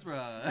you do. Let's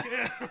ride.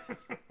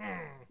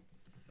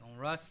 Going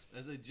Russ.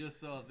 As I just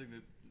saw a thing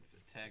that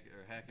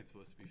Hackett's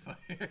supposed to be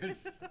fired.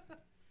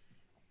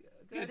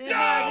 Good Dude!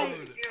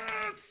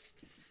 Yes!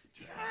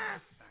 Yes! All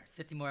right,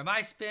 50 more.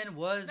 My spin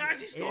was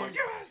Najee scored, is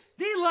yes!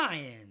 the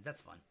Lions.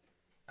 That's fun.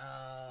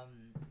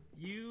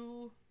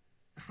 You.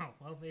 Oh,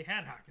 well, they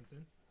had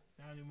Hawkinson.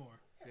 Not anymore.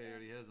 This guy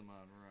already has him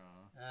on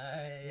Raw.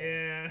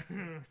 Yeah.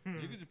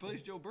 You could just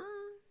place Joe Burr.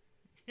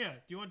 Yeah. Do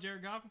you want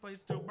Jared Goff and play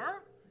Joe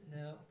Burr?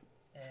 No.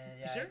 And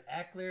You yeah, sure?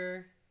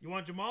 Eckler, You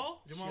want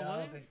Jamal? Jamal Chubb,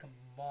 Williams? and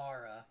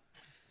Kamara.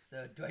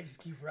 So do I just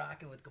keep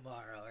rocking with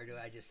Kamara, or do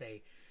I just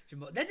say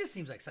Jamal? That just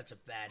seems like such a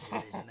bad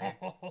decision there.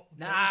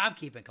 Nah, I'm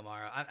keeping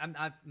Kamara.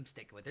 I'm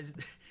sticking with this.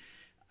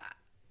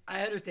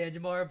 I understand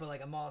Jamar, but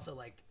like I'm also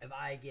like if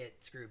I get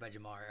screwed by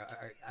Jamar,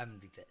 I'm gonna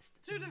be pissed.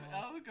 Dude, if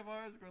Alvin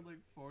Kamara scored like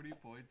 40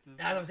 points this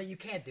That's what I'm saying. You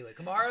can't do it.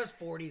 Kamara's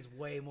 40 is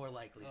way more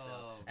likely, so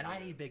Oh, and I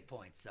boy. need big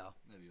points. So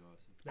That'd be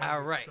awesome. That All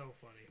was right. So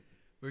funny.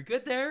 we're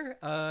good there.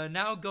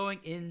 Now going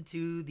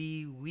into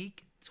the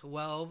week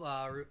 12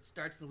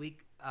 starts the week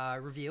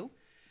review.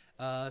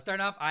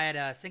 Starting off, I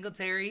had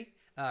Singletary,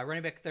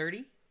 running back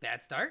 30,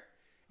 bad start,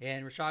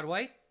 and Rashad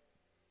White,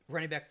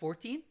 running back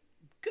 14,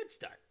 good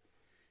start.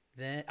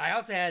 Then I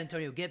also had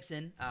Antonio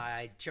Gibson.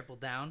 I tripled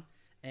down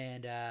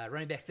And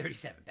running back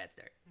 37, bad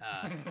start.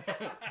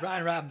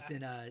 Brian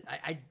Robinson,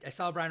 I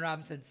saw Brian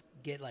Robinson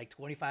get like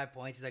 25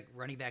 points. He's like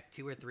running back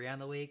 2 or 3 on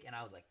the week, and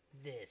I was like,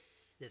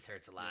 this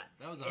hurts a lot.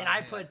 Yeah, that was and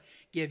I put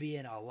Gibby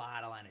in a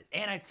lot of lineups,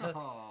 and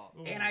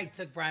I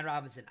took Brian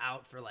Robinson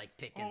out for like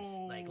Pickens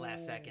like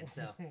last second.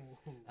 So,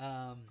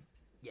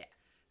 yeah,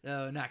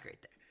 so not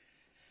great there.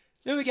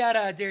 Then we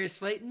got Darius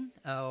Slayton,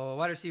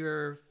 wide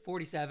receiver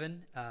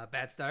 47,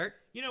 bad start.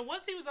 You know,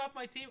 once he was off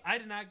my team, I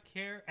did not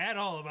care at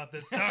all about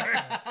this start.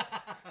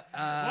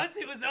 Once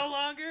he was no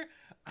longer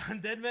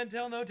on Dead Men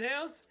Tell No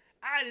Tales,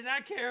 I did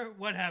not care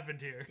what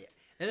happened here. Yeah.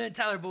 And then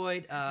Tyler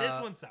Boyd. This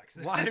one sucks.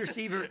 Wide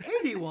receiver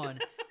 81,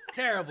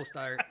 terrible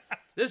start.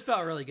 This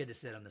felt really good to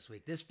sit him this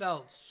week. This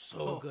felt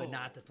so good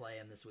not to play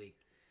him this week.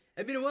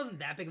 I mean, it wasn't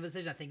that big of a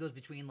decision. I think it was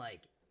between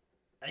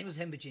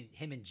between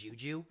him and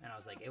Juju, and I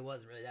was like, it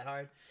wasn't really that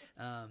hard.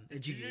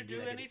 Did Juju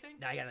do anything?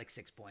 No, I got like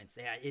 6 points.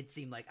 Yeah, it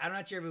seemed like, I'm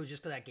not sure if it was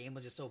just because that game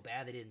was just so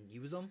bad they didn't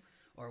use him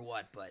or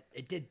what, but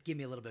it did give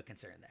me a little bit of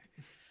concern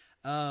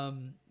there.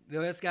 We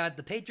also got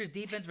the Patriots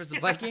defense versus the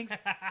Vikings.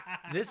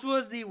 This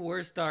was the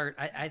worst start.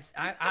 I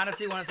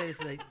honestly want to say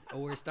this is a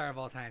worst start of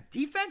all time.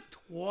 Defense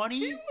 20.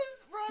 He was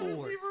wide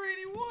receiver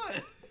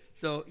 81.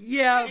 So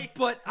yeah, Hey,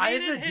 but we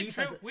this is a didn't hit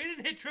defense. we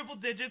didn't hit triple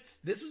digits.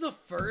 This was the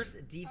first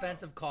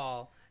defensive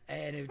call,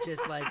 and it was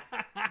just like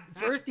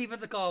first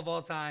defensive call of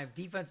all time.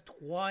 Defense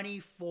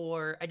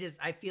 24.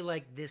 I feel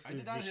like this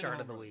is the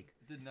shard of the week.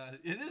 Did not.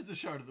 It is the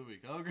shard of the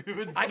week. I'll agree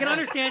with that. I can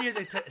understand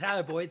the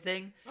Tyler Boyd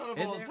thing, Not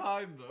of all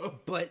time though.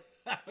 but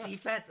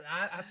defense.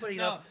 I'm putting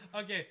No, up.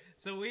 okay.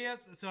 So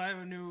I have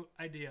a new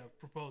idea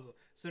proposal.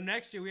 So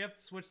next year we have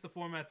to switch the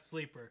format to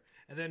sleeper,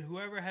 and then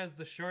whoever has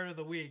the shard of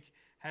the week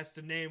has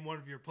to name one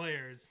of your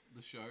players.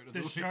 The shard of The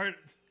the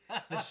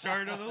week.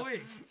 shard of the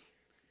week.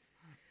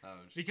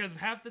 Ouch. Because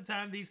half the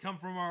time these come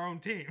from our own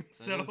team. That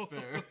So is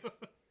fair.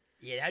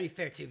 Yeah, that'd be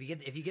fair too.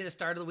 If you get a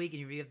start of the week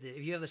and if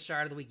you have the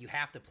shard of the week, you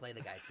have to play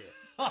the guy too.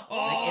 It's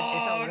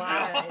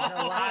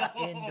a lot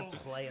in to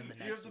play him the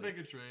next You have to week.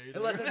 make a trade.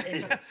 Unless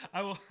it's,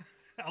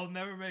 I'll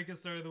never make a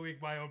start of the week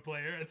my own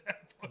player at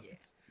that point.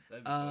 Yeah.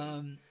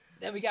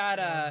 That'd be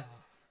funny.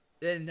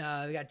 Then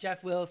we got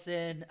Jeff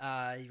Wilson.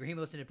 Raheem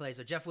Wilson didn't play,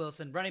 so Jeff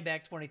Wilson, running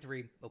back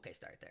 23. Okay,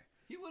 start there.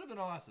 He would have been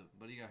awesome,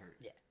 but he got hurt.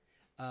 Yeah.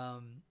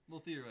 Well,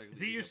 theoretically. Is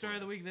he your start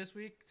of the week this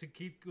week to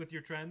keep with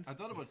your trend? I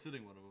thought about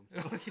sitting one of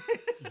them.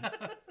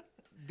 So.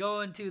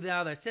 Going to the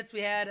other sits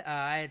we had,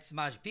 I had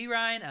Samaje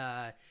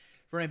Perine,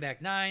 running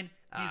back 9.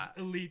 He's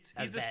elite.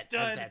 That was He's a bad. stud.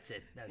 That was bad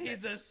sit. That was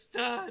He's bad a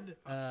stud.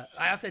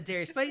 I also had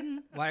Darius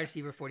Slayton, wide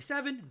receiver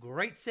 47.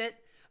 Great sit.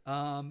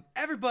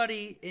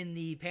 Everybody in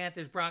the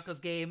Panthers-Broncos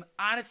game,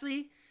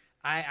 honestly,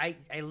 I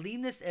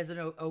lean this as an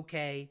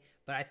okay,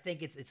 but I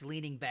think it's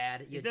leaning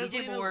bad. It does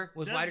DJ lean Moore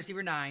was wide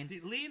receiver 9.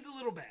 It leans a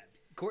little bad.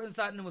 Courtland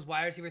Sutton was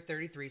wide receiver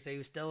 33, so he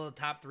was still a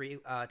top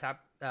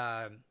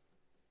wide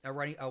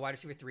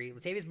receiver 3.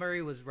 Latavius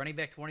Murray was running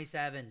back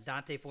 27.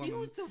 Dante Foreman. He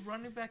was the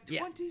running back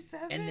Yeah.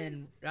 27. And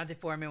then Dante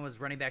Foreman was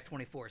running back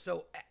 24.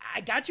 So I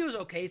got you as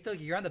okay still.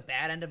 You're on the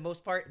bad end of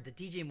most part. The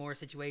DJ Moore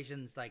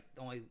situation's like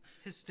the only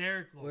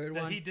hysterical weird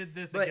that one. he did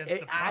this But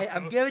against the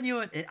I'm Broncos.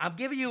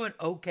 giving you an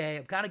okay.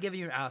 I'm kind of giving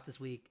you an out this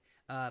week,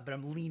 but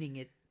I'm leaning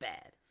it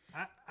bad.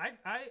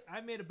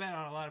 I made a bet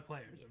on a lot of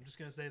players. I'm just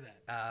gonna say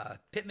that.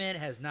 Pittman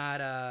has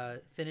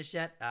not finished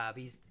yet. But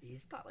he's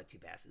caught like 2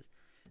 passes.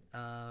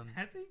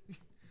 Has he?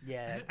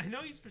 Yeah. I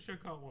know he's for sure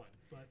caught one,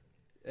 but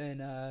And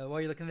while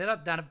you're looking that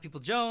up, Donovan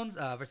People-Jones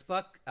versus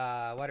Buck,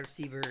 wide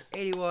receiver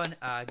 81,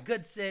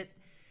 good sit.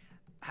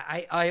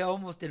 I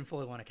almost didn't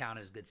fully want to count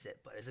it as good sit,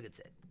 but it's a good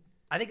sit.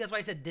 I think that's why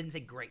I didn't say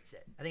great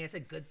sit. I think I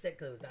said good sit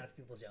because it was Donovan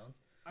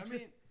People-Jones. I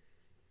mean,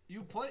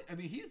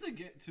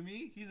 to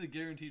me, he's a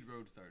guaranteed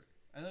road starter.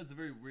 I know it's a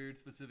very weird,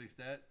 specific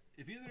stat.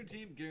 If he's on their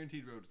team,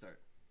 guaranteed road start.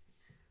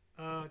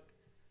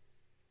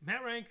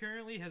 Matt Ryan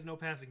currently has no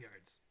passing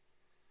yards.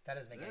 That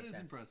doesn't make That any is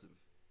sense. impressive.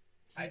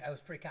 I was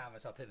pretty confident I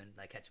saw Pittman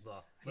catch a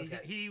ball.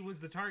 He was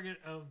the target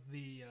of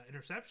the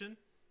interception.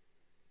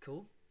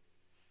 Cool.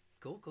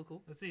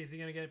 Let's see, is he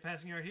gonna get a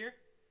passing yard here?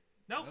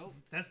 Nope.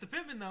 That's the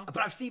Pittman though.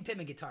 But I've seen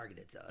Pittman get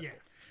targeted, so that's Yeah.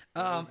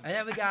 good. And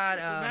then we got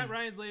Matt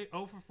Ryan's late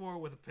 0 for 4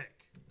 with a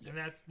pick, and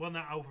that's not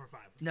 0 for 5.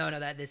 No,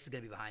 this is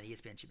gonna be behind.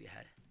 ESPN should be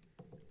ahead.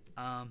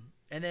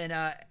 And then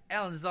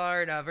Alan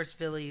Lazard versus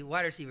Philly,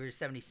 wide receiver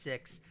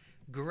 76.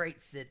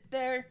 Great sit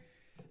there.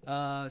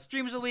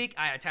 Streamers of the week,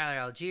 I had Tyler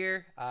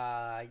Algier.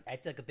 I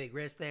took a big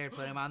risk there and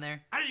put him on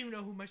there. I didn't even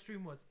know who my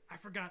stream was. I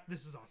forgot.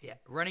 This is awesome. Yeah,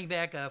 running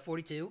back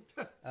 42.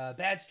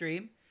 Bad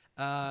stream.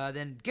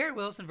 Then Garrett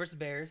Wilson versus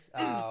Bears,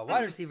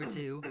 wide receiver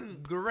 2.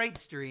 Great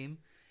stream.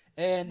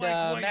 And Mike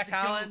White, Matt the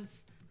goat.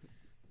 Collins,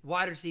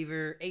 wide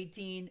receiver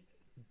 18.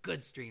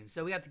 Good stream.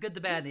 So we got the good,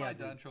 the bad, and the My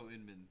ugly. Dontrell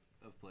Inman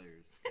of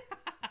players.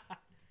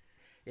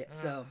 Yeah,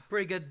 so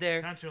pretty good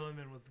there. Concho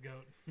Inman was the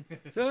goat.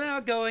 So now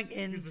going was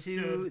a into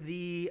stud.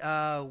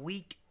 the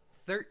week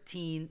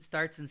 13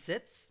 starts and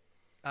sits.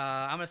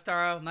 I'm going to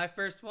start off with my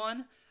first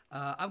one.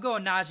 I'm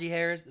going Najee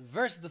Harris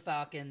versus the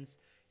Falcons.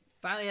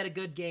 Finally had a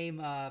good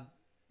game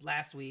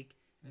last week.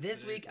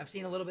 This Today week, so I've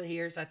seen a far. little bit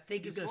here, so I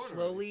think He he's going to scored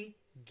slowly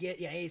get.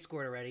 Yeah, he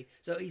scored already.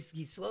 So he's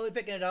slowly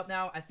picking it up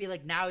now. I feel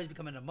like now he's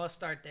becoming a must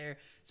start there.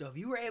 So if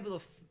you were able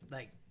to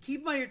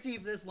keep him on your team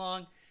for this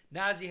long,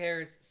 Najee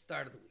Harris,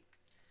 start of the week.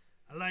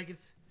 I like it.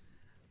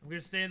 I'm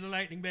going to stay in the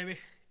Lightning, baby.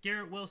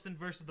 Garrett Wilson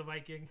versus the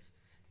Vikings.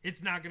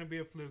 It's not going to be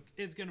a fluke.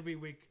 It's going to be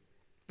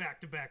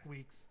back-to-back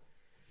weeks.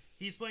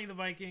 He's playing the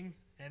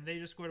Vikings, and they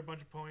just scored a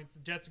bunch of points.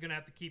 The Jets are going to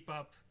have to keep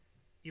up,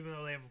 even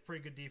though they have a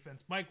pretty good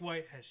defense. Mike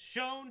White has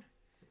shown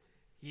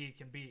he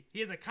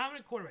is a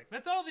competent quarterback.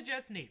 That's all the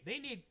Jets need. They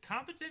need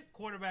competent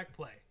quarterback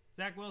play.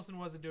 Zach Wilson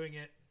wasn't doing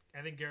it.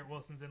 I think Garrett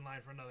Wilson's in line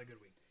for another good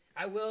week.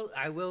 I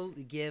will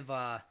give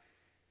a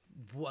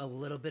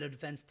little bit of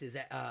defense to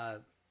Zach,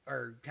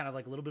 or kind of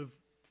like a little bit of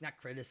not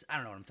criticism. I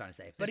don't know what I'm trying to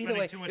say, but either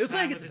way, too it much was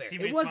playing time against the with Bears.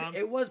 his teammates' moms.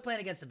 It was playing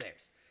against the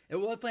Bears. It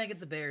was playing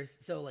against the Bears,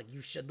 so like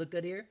you should look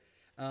good here.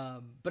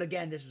 But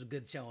again, this was a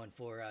good showing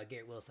for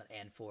Garrett Wilson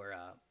and for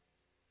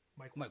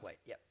Mike White.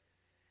 Yep.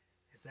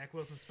 Zach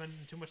Wilson spending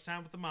too much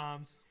time with the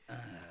moms.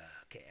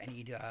 Okay, I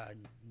need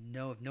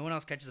know if no one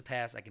else catches a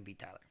pass, I can beat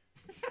Tyler.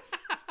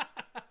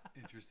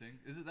 Interesting.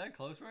 Is it that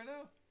close right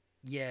now?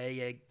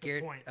 Yeah.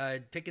 Garrett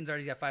point. Pickens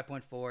already got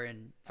 5.4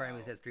 and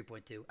Freeman has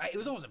 3.2. It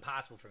was almost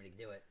impossible for me to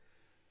do it.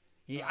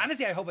 Yeah,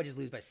 honestly, I hope I just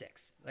lose by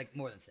 6, like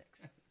more than 6.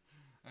 All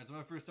right, so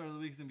my first start of the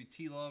week is gonna be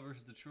T-Law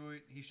versus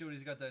Detroit. He showed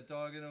he's got that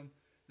dog in him.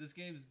 I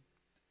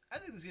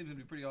think this game's gonna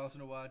be pretty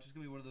awesome to watch. It's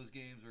gonna be one of those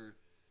games where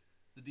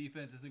the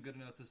defense isn't good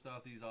enough to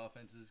stop these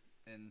offenses,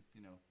 and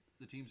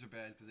the teams are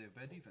bad because they have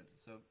bad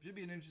defenses. So it should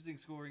be an interesting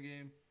scoring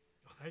game.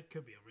 Oh, that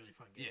could be a really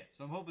fun game. Yeah,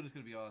 so I'm hoping it's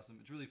gonna be awesome.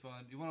 It's really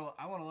fun.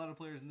 I want a lot of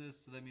players in this,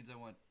 so that means I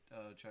want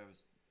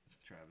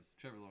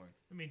Trevor Lawrence.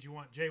 That means you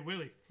want Jay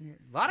Willie. A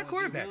lot of I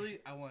want Jay quarterbacks. Willie,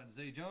 I want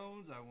Zay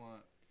Jones. I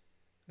want.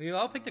 We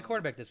all picked a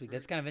quarterback this week.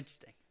 That's kind of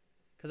interesting.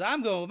 Because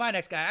I'm going with my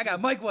next guy. I got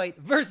Mike White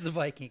versus the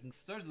Vikings.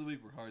 Starts of the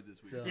week were hard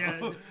this week. So-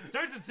 Yeah,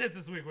 starts and sits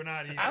this week. We're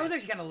not easy. I was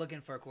actually kind of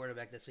looking for a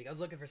quarterback this week. I was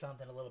looking for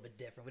something a little bit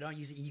different. We don't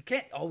usually, you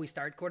can't always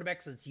start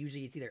quarterbacks, so it's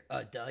either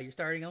you're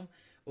starting them,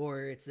 or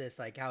it's this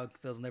like how it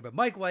feels in there. But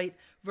Mike White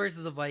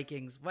versus the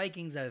Vikings.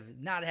 Vikings have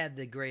not had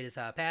the greatest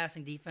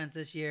passing defense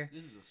this year.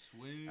 This is a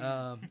swing.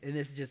 And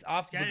this is just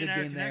off the Scotty good and I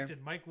are game there.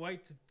 connected. Mike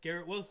White to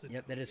Garrett Wilson.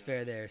 Yep, that is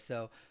fair there.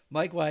 So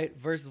Mike White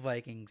versus the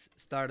Vikings,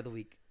 start of the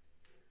week.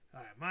 All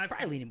right, my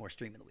Probably leaning more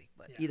stream of the week,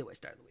 but Yeah. either way,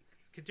 start of the week.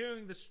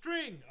 continuing the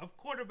string of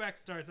quarterback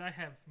starts. I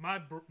have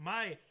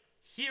my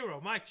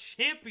hero, my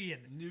champion,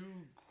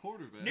 New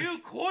quarterback. new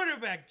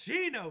quarterback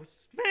Geno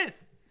Smith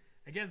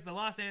against the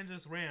Los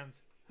Angeles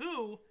Rams,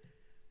 who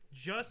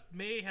just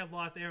may have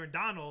lost Aaron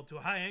Donald to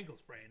a high ankle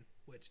sprain.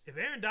 Which, if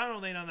Aaron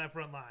Donald ain't on that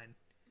front line,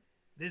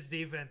 this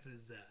defense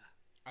is.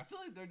 I feel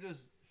like they're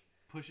just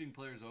pushing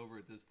players over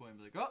at this point.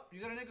 Be like, oh,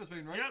 you got an ankle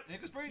sprain, right? Yep.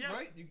 Ankle sprain, Yep.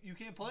 right? You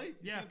can't play? You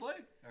Yeah. can't play?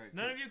 All right,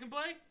 None cool. of you can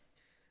play.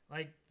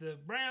 Like the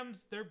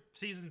Rams, their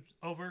season's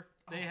over.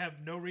 They Oh.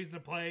 have no reason to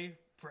play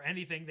for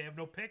anything. They have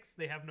no picks.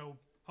 They have no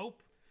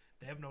hope.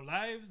 They have no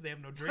lives. They have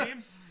no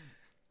dreams.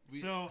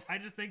 So I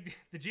just think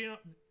the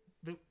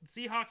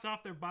Seahawks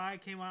off their bye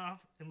came off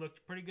and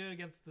looked pretty good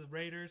against the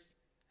Raiders.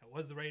 That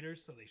was the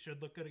Raiders, so they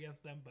should look good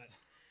against them. But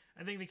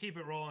I think they keep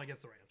it rolling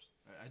against the Rams.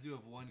 All right, I do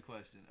have one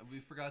question. We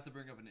forgot to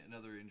bring up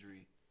another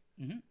injury.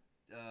 Mm-hmm.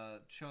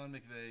 Sean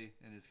McVay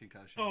and his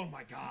concussion. Oh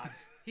my God,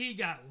 he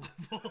got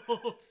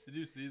leveled. Did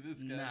you see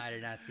this guy? No, I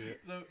did not see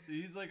it. So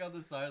he's like on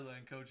the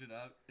sideline coaching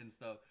up and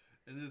stuff,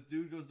 and this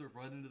dude goes to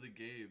run into the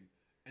game,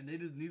 and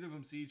neither of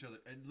them see each other,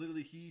 and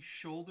literally he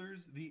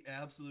shoulders the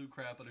absolute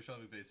crap out of Sean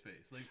McVay's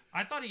face. Like,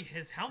 I thought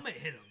his helmet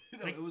hit him.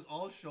 Like, it was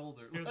all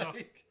shoulder. It was all-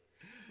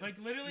 Like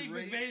literally,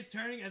 Straight- McVay's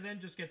turning and then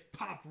just gets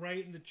popped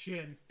right in the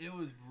chin. It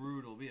was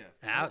brutal. But yeah,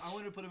 Ouch. I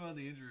wanted to put him on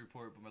the injury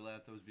report, but my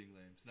laptop was being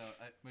lame. So now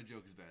my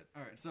joke is bad.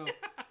 All right, so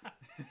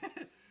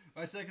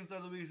my second start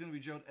of the week is going to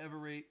be Joe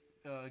Everett,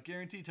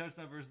 guaranteed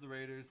touchdown versus the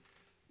Raiders.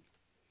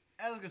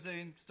 As I was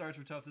saying, starts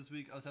were tough this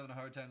week. I was having a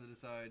hard time to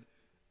decide.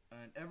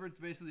 And Everett's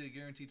basically a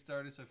guaranteed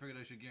starter, so I figured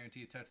I should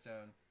guarantee a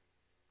touchdown.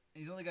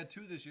 He's only got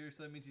 2 this year,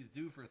 so that means he's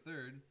due for a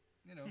third.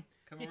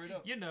 Coming right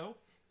up. You know,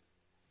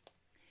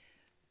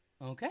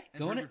 Okay,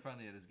 And Herbert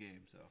finally had his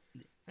game, so.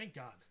 thank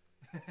God.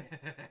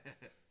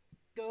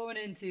 going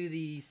into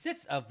the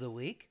sits of the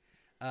week.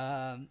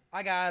 I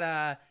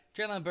got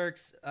Treylon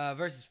Burks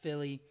versus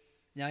Philly.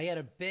 Now he had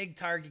a big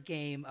target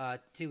game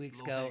 2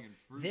 weeks ago. Low-hanging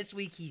fruit. This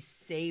week he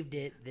saved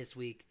it. This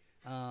week,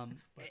 But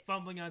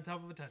fumbling on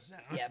top of a touchdown.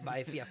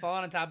 by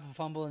falling on top of a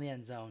fumble in the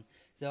end zone.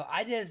 So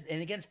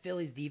and against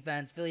Philly's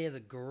defense, Philly has a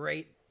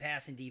great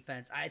passing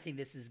defense. I think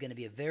this is going to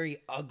be a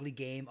very ugly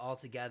game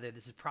altogether.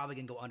 This is probably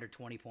going to go under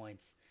 20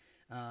 points.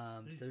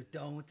 So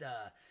don't.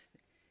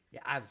 Yeah,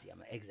 obviously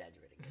I'm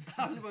exaggerating.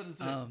 I was about to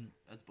say,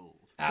 that's bold.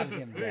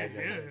 Obviously I'm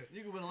exaggerating. this.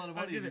 You could win a lot of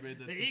I was money if gonna- you made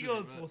that the specific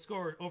Eagles bet. will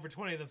score over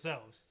 20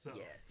 themselves. So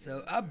Yeah.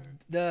 So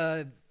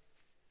the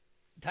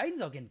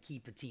Titans all can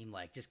keep a team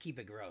just keep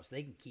it gross.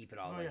 They can keep it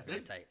all Oh, yeah. very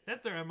tight.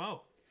 That's their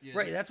MO. Yeah,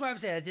 Right, that's why I'm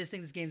saying I just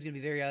think this game's going to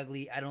be very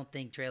ugly. I don't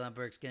think Treylon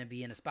Burks going to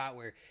be in a spot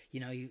where,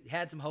 you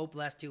had some hope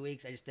last 2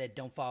 weeks. I just said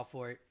don't fall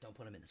for it. Don't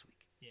put him in this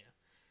week. Yeah.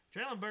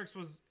 Traylon Burks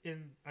was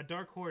in a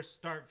dark horse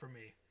start for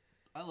me.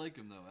 I like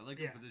him though. I like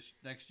him Yeah. for this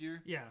next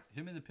year. Yeah.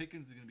 Him and the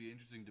Pickens is going to be an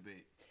interesting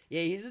debate.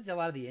 Yeah, he's just a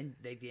lot of the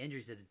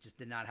injuries that just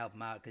did not help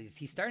him out because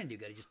he's starting to do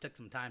good. It just took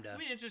some time to. It's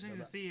gonna be interesting build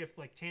to up. see if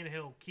like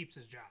Tannehill keeps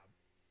his job,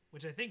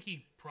 which I think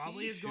he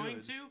probably He is going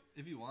should, to.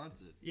 if he wants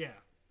it. Yeah,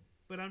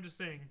 but I'm just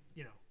saying,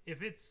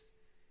 if it's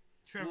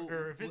Trevor Well,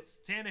 or if it's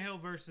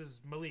Tannehill versus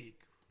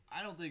Malik,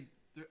 I don't think.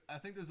 I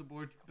think there's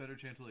a better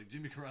chance of like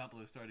Jimmy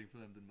Garoppolo starting for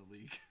them than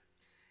Malik.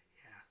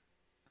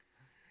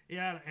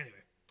 yeah.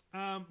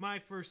 Anyway, my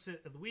first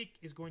sit of the week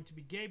is going to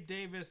be Gabe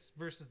Davis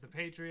versus the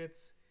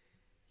Patriots.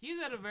 He's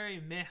had a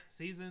very meh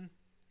season.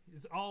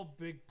 It's all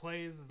big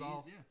plays.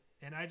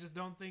 And I just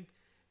don't think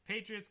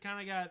Patriots kind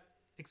of got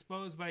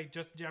exposed by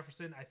Justin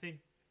Jefferson. I think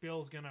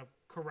Bill's gonna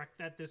correct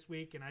that this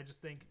week, and I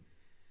just think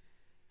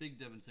Big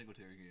Devin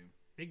Singletary game.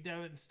 Big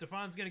Devin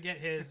Stefan's gonna get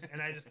his,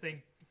 and I just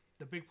think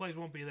the big plays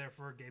won't be there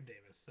for Gabe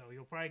Davis. So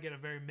you'll probably get a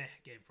very meh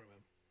game from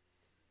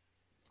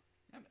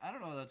him. I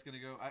don't know how that's going to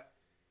go.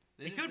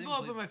 It could blow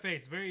up in my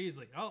face very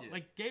easily. Oh, Yeah.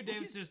 like Gabe Well,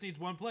 Davis just needs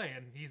one play,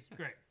 and he's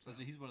great. So.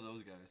 He's one of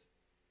those guys.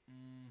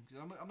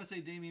 I'm going to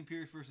say Dameon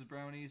Pierce versus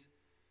Brownies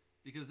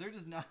because they're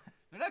just not.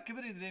 They're not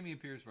committing to Dameon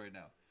Pierce right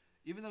now,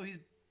 even though he's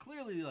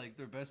clearly like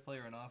their best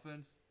player on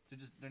offense.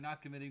 They're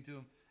not committing to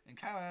him, and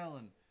Kyle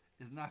Allen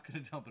is not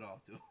going to dump it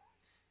off to him.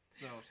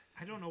 So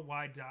I don't know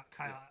why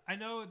Kyle. Yeah. I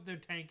know they're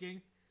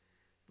tanking,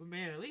 but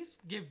man, at least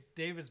give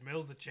Davis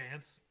Mills a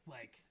chance.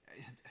 Like,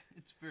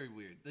 it's very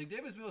weird. Like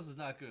Davis Mills is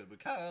not good, but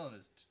Kyle Allen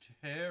is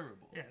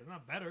terrible. yeah, it's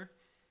not better.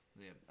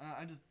 Yeah,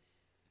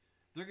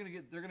 they're gonna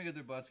get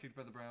their butts kicked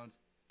by the Browns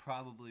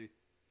probably,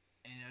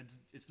 and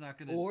it's not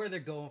gonna. Or they're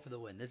going for the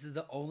win. This is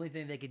the only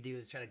thing they could do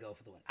is try to go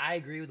for the win. I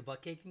agree with the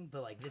butt kicking,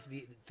 but like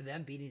for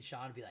them beating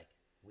Sean to be like,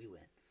 we win.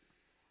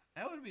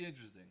 That would be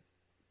interesting.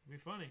 It'd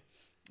be funny.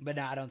 But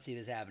no, I don't see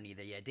this happening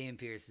either. Yeah, Dameon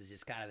Pierce is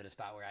just kind of at a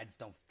spot where I just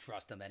don't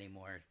trust him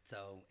anymore.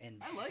 So,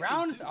 and I like him,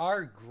 Browns too.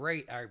 are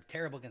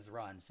terrible against the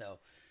run. So,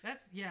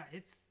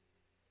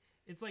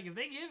 It's like if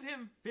they give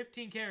him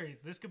 15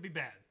 carries, this could be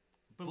bad.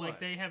 But like But-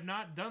 they have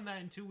not done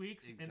that in 2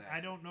 weeks, and I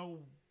Exactly. don't know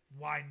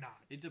why not.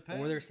 It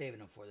depends. or they're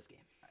saving him for this game.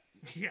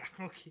 Yeah,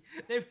 okay.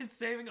 They've been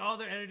saving all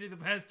their energy the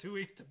past 2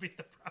 weeks to beat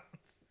the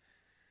Browns.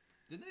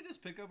 Didn't they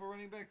just pick up a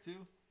running back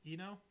too?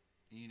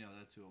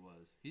 That's who it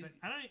was. He's. But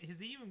I don't. Has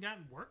he even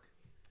gotten work?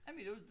 I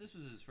mean, this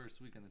was his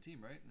first week on the team,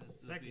 right?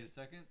 This will be his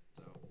second,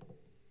 so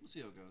we'll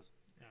see how it goes.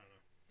 I don't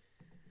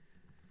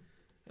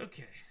know.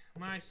 Okay,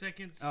 my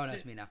second. Oh,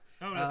 that's me now.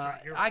 Oh, that's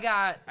right. You're I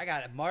right.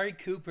 got Amari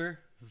Cooper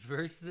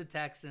versus the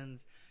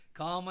Texans.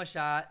 Call him a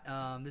shot.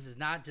 This is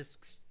not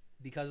just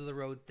because of the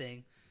road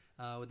thing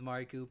with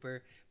Amari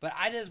Cooper, but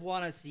I just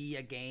want to see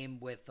a game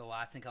with the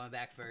Watson coming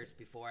back first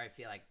before I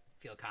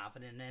feel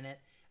confident in it.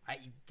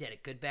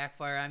 It could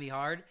backfire on me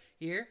hard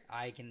here.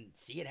 I can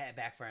see it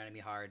backfire on me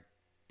hard,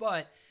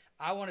 but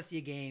I want to see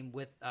a game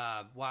with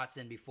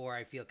Watson before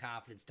I feel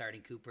confident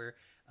starting Cooper.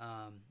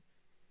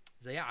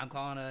 So yeah, I'm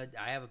calling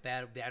I have a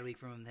bad week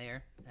from him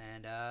there,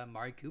 and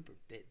Amari Cooper,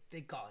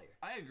 big call here.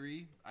 I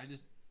agree. I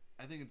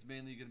think it's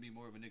mainly going to be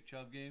more of a Nick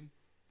Chubb game.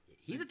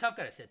 He's a tough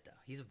guy to sit though.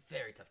 He's a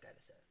very tough guy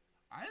to sit.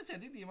 Honestly, I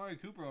think the Amari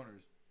Cooper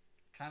owners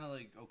kind of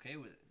like okay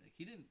with it.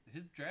 Like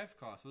his draft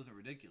cost wasn't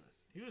ridiculous.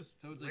 He was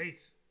So it's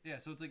great. Yeah,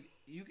 so it's like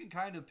you can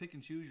kind of pick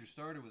and choose your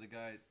starter with a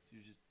guy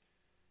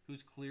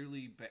who's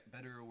clearly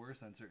better or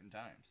worse on certain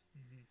times.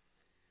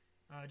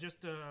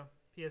 Just a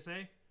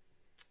PSA.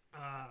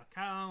 Kyle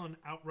Allen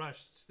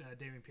outrushed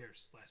Dameon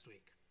Pierce last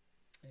week.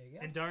 There you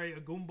go. And Dari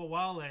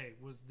Agumbawale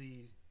was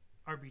the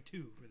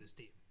RB2 for this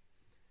team.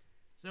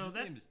 So His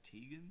that's name is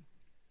Tegan.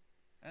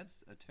 That's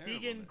a terrible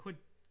Tegan name.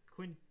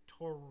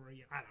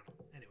 Quintori. I don't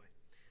know. Anyway.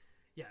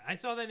 Yeah, I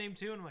saw that name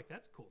too, and I'm like,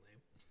 that's a cool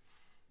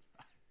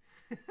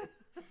name.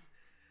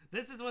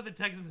 This is what the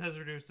Texans has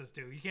reduced us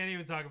to. You can't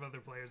even talk about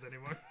their players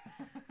anymore.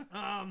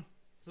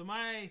 So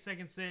my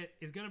second sit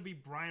is going to be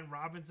Brian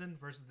Robinson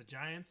versus the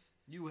Giants.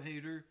 You a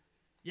hater?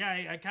 Yeah,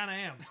 I kind of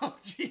am. Oh,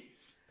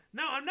 jeez.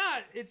 No, I'm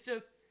not. It's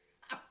just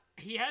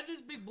he had this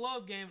big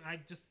blow-up game. I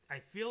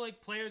feel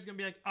like players going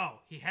to be like, oh,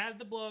 he had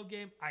the blow-up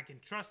game. I can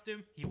trust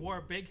him. He wore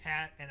a big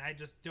hat, and I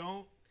just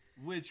don't.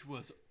 Which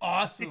was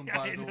awesome, by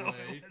I the know,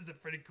 way. it was a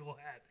pretty cool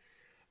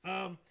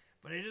hat.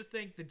 But I just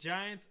think the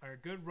Giants are a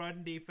good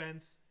run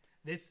defense.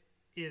 This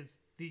is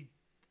the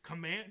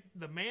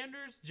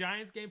Commanders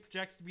Giants game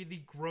projects to be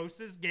the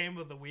grossest game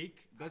of the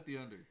week. Bet the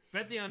under.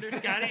 Bet the under,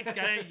 Scotty.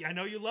 Scotty, I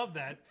know you love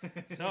that.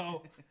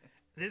 So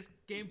this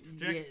game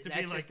projects to be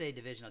that's like just a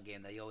divisional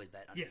game though. You always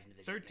bet on yeah,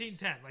 divisional games.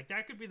 13-10. Like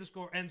that could be the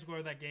end score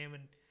of that game,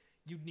 and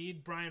you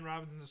need Brian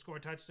Robinson to score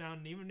a touchdown.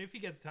 And even if he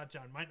gets a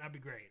touchdown, it might not be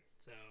great.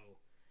 So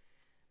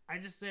I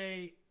just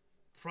say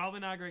probably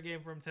not a great game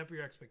for him. Temper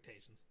your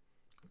expectations.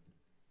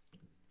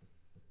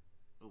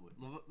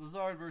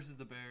 Lazard versus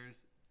the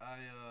Bears.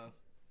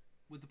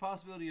 With the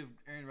possibility of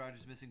Aaron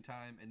Rodgers missing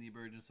time and the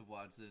emergence of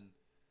Watson,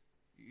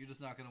 you're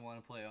just not going to want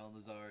to play Allen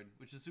Lazard,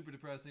 which is super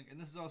depressing. And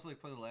this is also like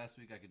probably the last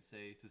week I could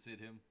say to sit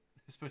him,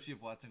 especially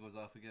if Watson goes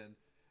off again.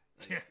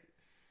 Like, Yeah.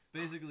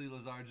 basically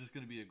Lazard's just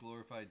going to be a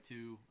glorified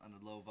 2 on the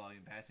low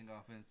volume passing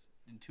offense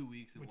in 2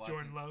 weeks. With Watson,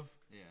 Jordan Love.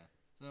 Yeah.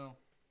 So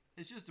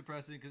it's just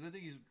depressing because I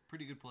think he's a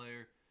pretty good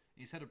player.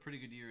 He's had a pretty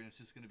good year, and it's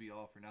just going to be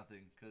all for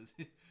nothing because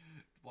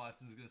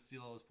Watson's going to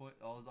steal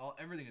all his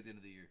everything at the end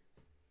of the year.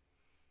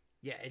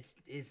 Yeah,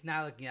 it's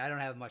not looking. I don't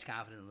have much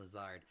confidence in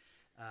Lazard.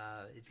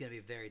 It's going to be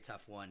a very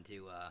tough one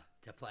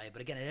to play.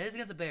 But again, it is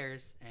against the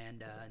Bears,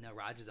 and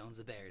Rodgers owns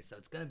the Bears, so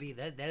it's going to be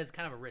that is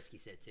kind of a risky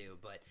sit too.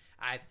 But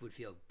I would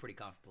feel pretty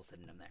comfortable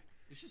sitting him there.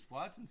 It's just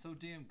Watson's so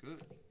damn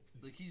good.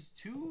 Like he's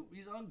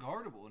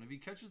unguardable, and if he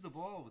catches the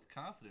ball with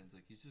confidence,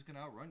 like he's just going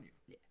to outrun you.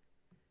 Yeah.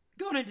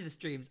 Going into the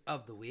streams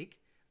of the week,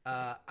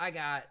 I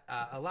got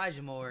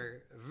Elijah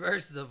Moore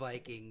versus the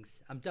Vikings.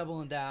 I'm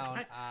doubling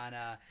down on.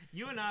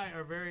 You and I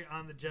are very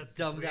on the Jets.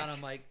 Doubling down on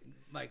Mike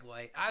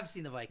White. I've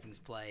seen the Vikings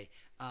play.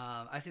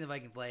 And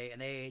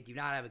they do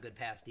not have a good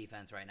pass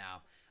defense right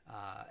now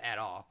at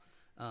all.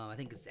 I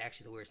think it's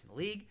actually the worst in the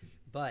league.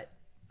 But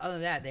other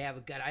than that, they have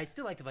a good. I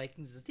still like the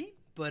Vikings as a team,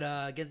 but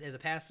as a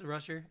pass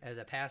rusher, as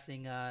a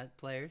passing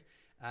player,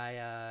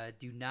 I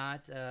do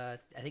not. I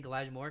think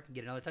Elijah Moore can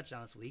get another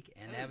touchdown this week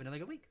and have another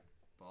good week.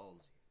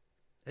 Balls.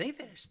 I think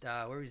he finished.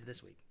 Where was he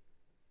this week?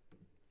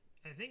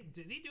 I think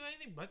did he do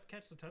anything but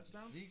catch the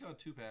touchdown? He got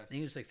 2 passes. I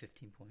think it was like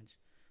 15 points.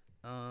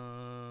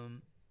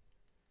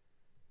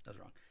 That was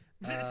wrong.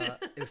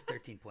 It was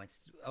 13 points.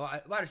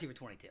 Wide receiver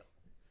 22.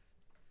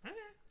 Okay.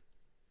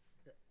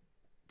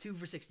 2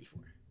 for 64.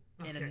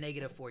 And a Okay.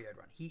 negative 4-yard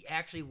run. He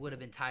actually would have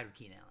been tied with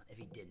Keenan Allen if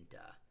he didn't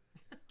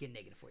get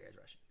negative 4 yards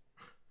rushing.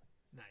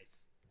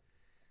 Nice.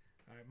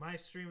 All right, my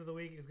stream of the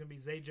week is going to be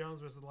Zay Jones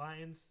versus the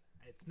Lions.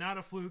 It's not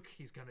a fluke.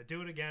 He's going to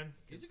do it again.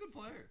 He's a good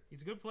player.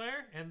 He's a good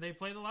player, and they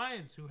play the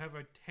Lions, who have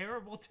a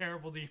terrible,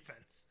 terrible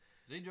defense.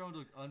 Zay Jones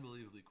looked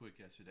unbelievably quick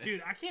yesterday.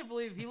 Dude, I can't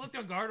believe he looked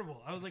unguardable.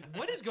 I was like,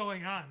 what is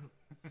going on?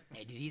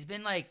 Hey, dude, he's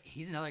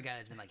another guy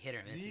that's been like hit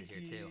or miss this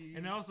year too.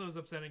 And also, it was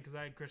upsetting because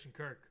I had Christian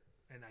Kirk,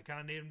 and I kind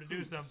of need him to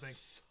do something.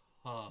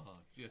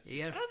 Yes. He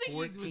had I don't think he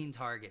 14 was-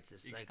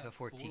 targets. He Like got a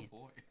 14. 4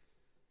 points.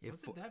 He had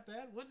Was four- it that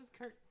bad? What is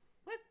Kirk?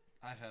 What?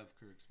 I have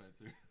Kirk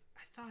Spencer.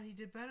 I thought he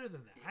did better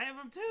than that. I have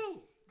him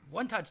too.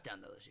 1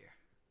 touchdown though this year.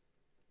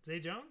 Zay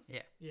Jones?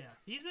 Yeah. Yeah.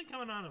 He's been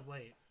coming on of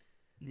late.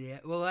 Yeah.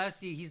 Well,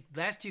 last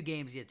 2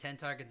 games he had 10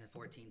 targets and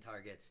 14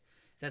 targets. So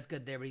that's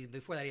good there. But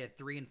before that he had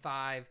 3 and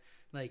 5.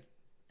 Like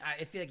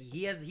I feel like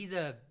he's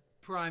a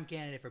prime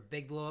candidate for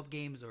big blow up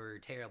games or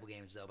terrible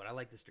games though. But I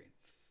like the stream.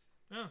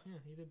 Oh, yeah.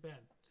 He did bad.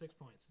 6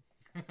 points.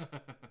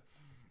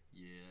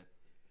 Yeah.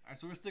 All right,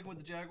 so we're sticking with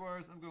the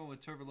Jaguars. I'm going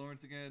with Trevor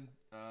Lawrence again.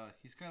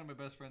 He's kind of my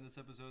best friend this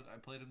episode. I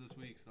played him this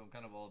week, so I'm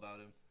kind of all about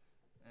him.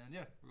 And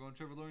yeah, we're going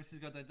Trevor Lawrence. He's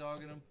got that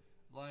dog in him.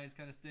 Lions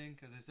kind of stink.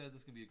 As I said,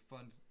 this is going to be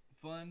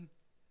a fun,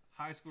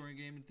 high-scoring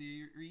game in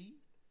theory.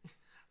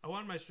 I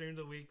wanted my stream of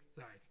the week.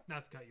 Sorry,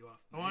 not to cut you off.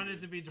 I No, wanted you're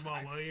it to be good. Jamal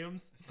I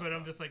Williams, stopped but I'm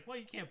talking. just like, well,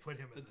 you can't put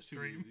him as That's a too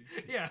stream.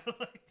 easy. Yeah,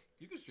 like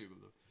You can stream him,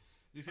 though.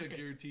 He's got Okay.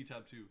 guaranteed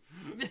top 2.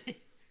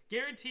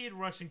 guaranteed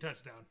rushing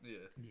touchdown, Yeah.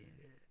 Yeah.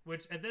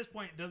 which at this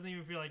point doesn't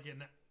even feel like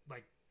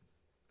like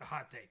a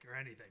hot take or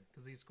anything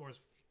because he scores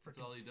That's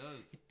freaking all he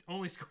does.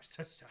 only scores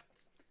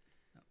touchdowns.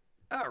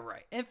 All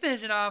right, and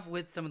finishing off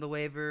with some of the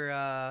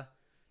waiver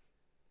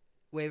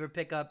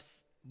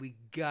pickups. We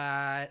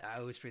got. I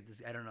always forget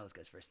this. I don't know this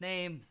guy's first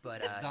name,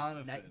 but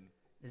Zonafin.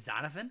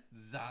 Zonafin.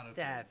 Zonafin.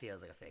 That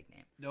feels like a fake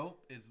name. Nope,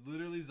 it's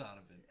literally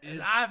Zonafin. It's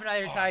Zonafin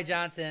either Ty awesome.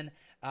 Johnson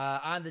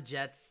on the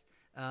Jets.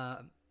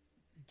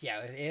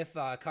 Yeah, if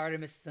Carter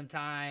misses some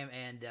time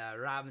and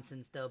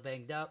Robinson's still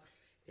banged up,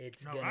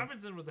 it's No, gonna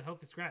Robinson was a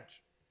healthy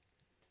scratch.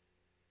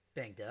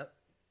 banged up.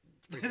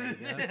 It's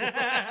pretty banged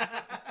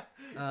up.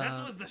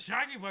 That was the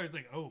shocking part. It's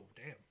like, oh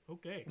damn,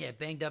 okay. Yeah,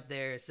 banged up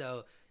there.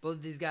 So both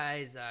of these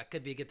guys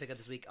could be a good pickup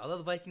this week. Although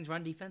the Vikings'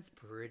 run defense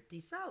pretty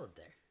solid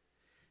there.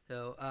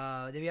 So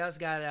then we also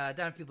got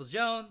Donovan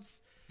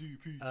Peoples-Jones.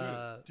 DPJ.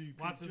 DPJ.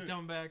 Watson's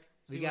coming back.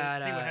 We See got,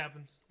 what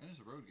happens. And it's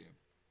a road game.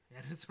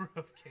 And it's a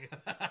road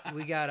game.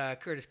 We got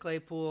Curtis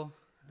Claypool.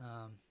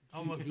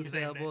 Almost he's the same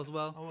available name. as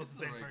well. Almost the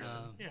same Alright, person.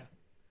 um, Yeah.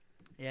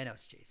 Yeah, no,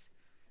 it's Chase.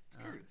 It's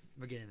Curtis.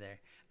 We're getting there.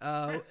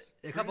 Chris.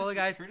 A couple Curtis- other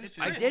guys. Curtis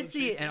I Chase. did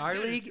see Chase. in our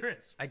Yeah, it's league.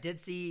 Chris. I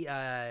did see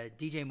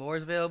DJ Moore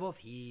is available. If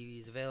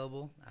he's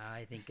available,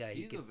 I think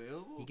he He's could.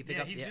 available? He could pick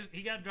Yeah, up.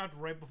 he got dropped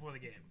right before the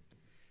game.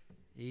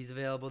 He's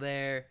available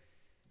there.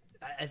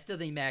 I still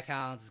think Matt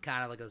Collins is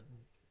kind of like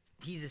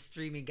he's a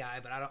streaming guy,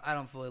 but I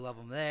don't fully love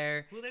him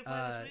there. Who they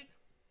play this week?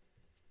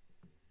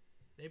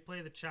 They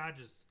play the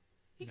Chargers.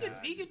 He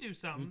could do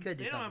something. He could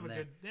do they don't something have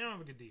there. They don't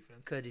have a good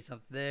defense. Could do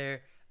something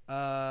there.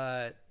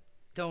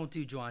 Don't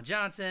do Juwan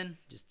Johnson.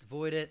 Just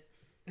avoid it.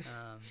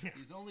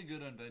 He's only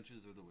good on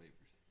benches or the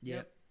waivers.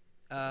 Yep.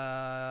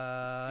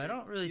 I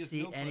don't really He has see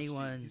no punch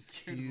anyone team. He's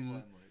scared of the to.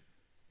 limelight.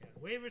 Yeah,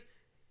 waivers.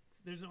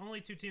 There's only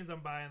 2 teams I'm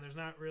buying. There's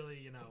not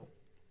really,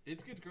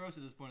 It's good gross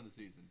at this point of the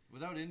season.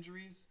 Without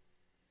injuries,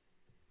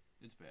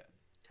 it's bad.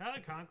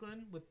 Tyler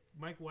Conklin with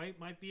Mike White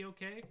might be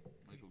okay.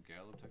 Michael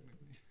Gallup,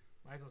 technically.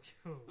 Michael,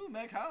 Ooh,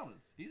 Matt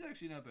Collins. He's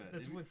actually not bad.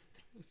 that's If you- what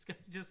this guy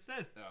just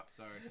said. Oh,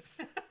 sorry.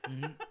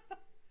 Mhm.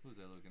 Who's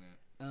that looking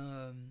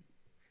at?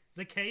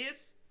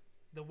 Zacchaeus,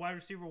 the wide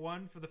receiver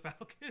 1 for the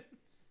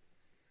Falcons.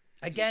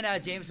 Again,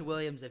 Jameson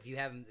Williams, if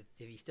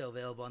he's still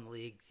available in the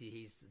league,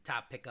 he's the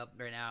top pickup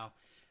right now.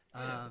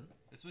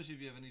 Especially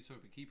if you have any sort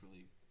of a keeper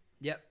league.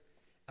 Yep.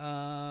 But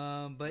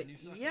And you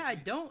suck yeah, at I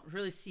keeper. don't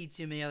really see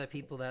too many other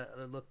people that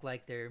look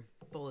like they're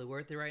fully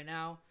worth it right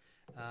now.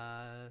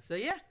 So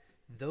yeah,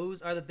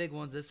 those are the big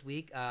ones this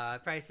week. I'd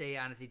probably say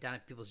honestly,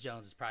 Donovan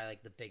Peoples-Jones is probably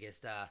like the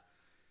biggest.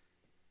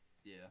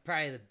 Yeah.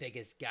 Probably the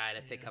biggest guy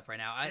to pick Yeah. up right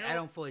now. You know- I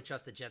don't fully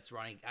trust the Jets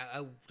running.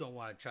 I don't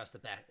want to trust the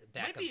Might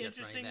backup be Jets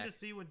running interesting back. to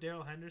see with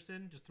Daryl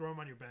Henderson. Just throw him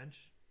on your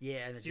bench.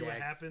 Yeah, and the See Jags.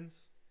 what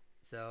happens.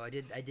 So I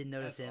did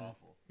notice That's him.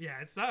 awful. Yeah,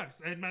 it sucks.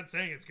 I'm not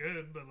saying it's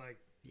good, but like,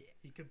 Yeah.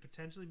 he could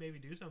potentially maybe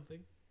do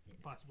something.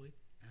 Possibly.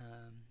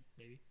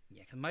 Maybe.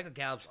 Yeah, because Michael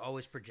Gallup's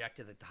always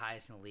projected like the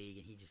highest in the league,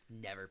 and he just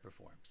never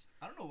performs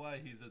I don't know why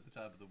he's at the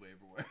top of the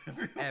waiver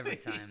wire every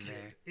week. time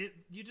there.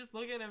 You just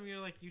look at him, you're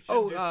like, you should.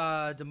 Oh,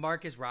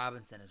 Demarcus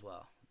Robinson as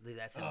well.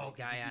 That's a Oh, 'cause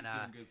guy he on keeps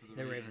doing good for the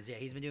the Ravens. Ravens. Yeah,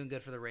 he's been doing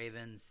good for the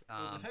Ravens.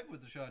 Well, the heck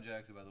with Deshaun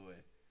Jackson, by the way.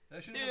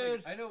 That should have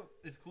Dude. been like, I know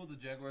it's cool the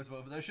Jaguars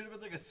won, but that should have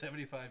been like a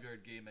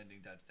 75-yard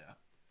game-ending touchdown.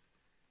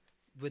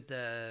 With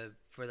the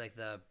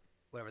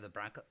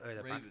Bronco or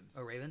the Ravens.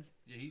 Ravens.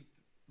 Yeah,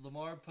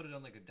 Lamar put it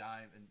on like a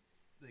dime, and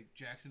like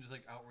Jackson just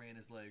like outran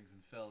his legs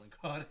and fell and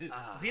caught it.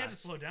 He had to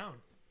slow down.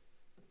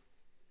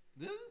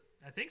 Did it?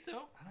 I think so. I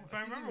don't- If I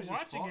I think he remember was just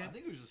watching fall- it. I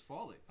think it was just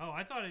falling. Oh,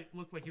 I thought it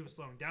looked like he was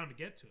slowing down to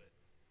get to it.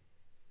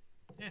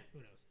 Yeah, who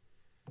knows?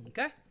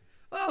 Okay.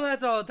 Well,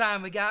 that's all the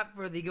time we got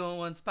for the Going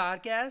Once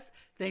podcast.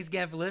 Thanks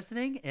again for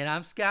listening, and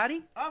I'm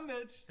Scotty. I'm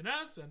Mitch. And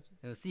I'm Spencer.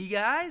 And we'll see you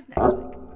guys next week.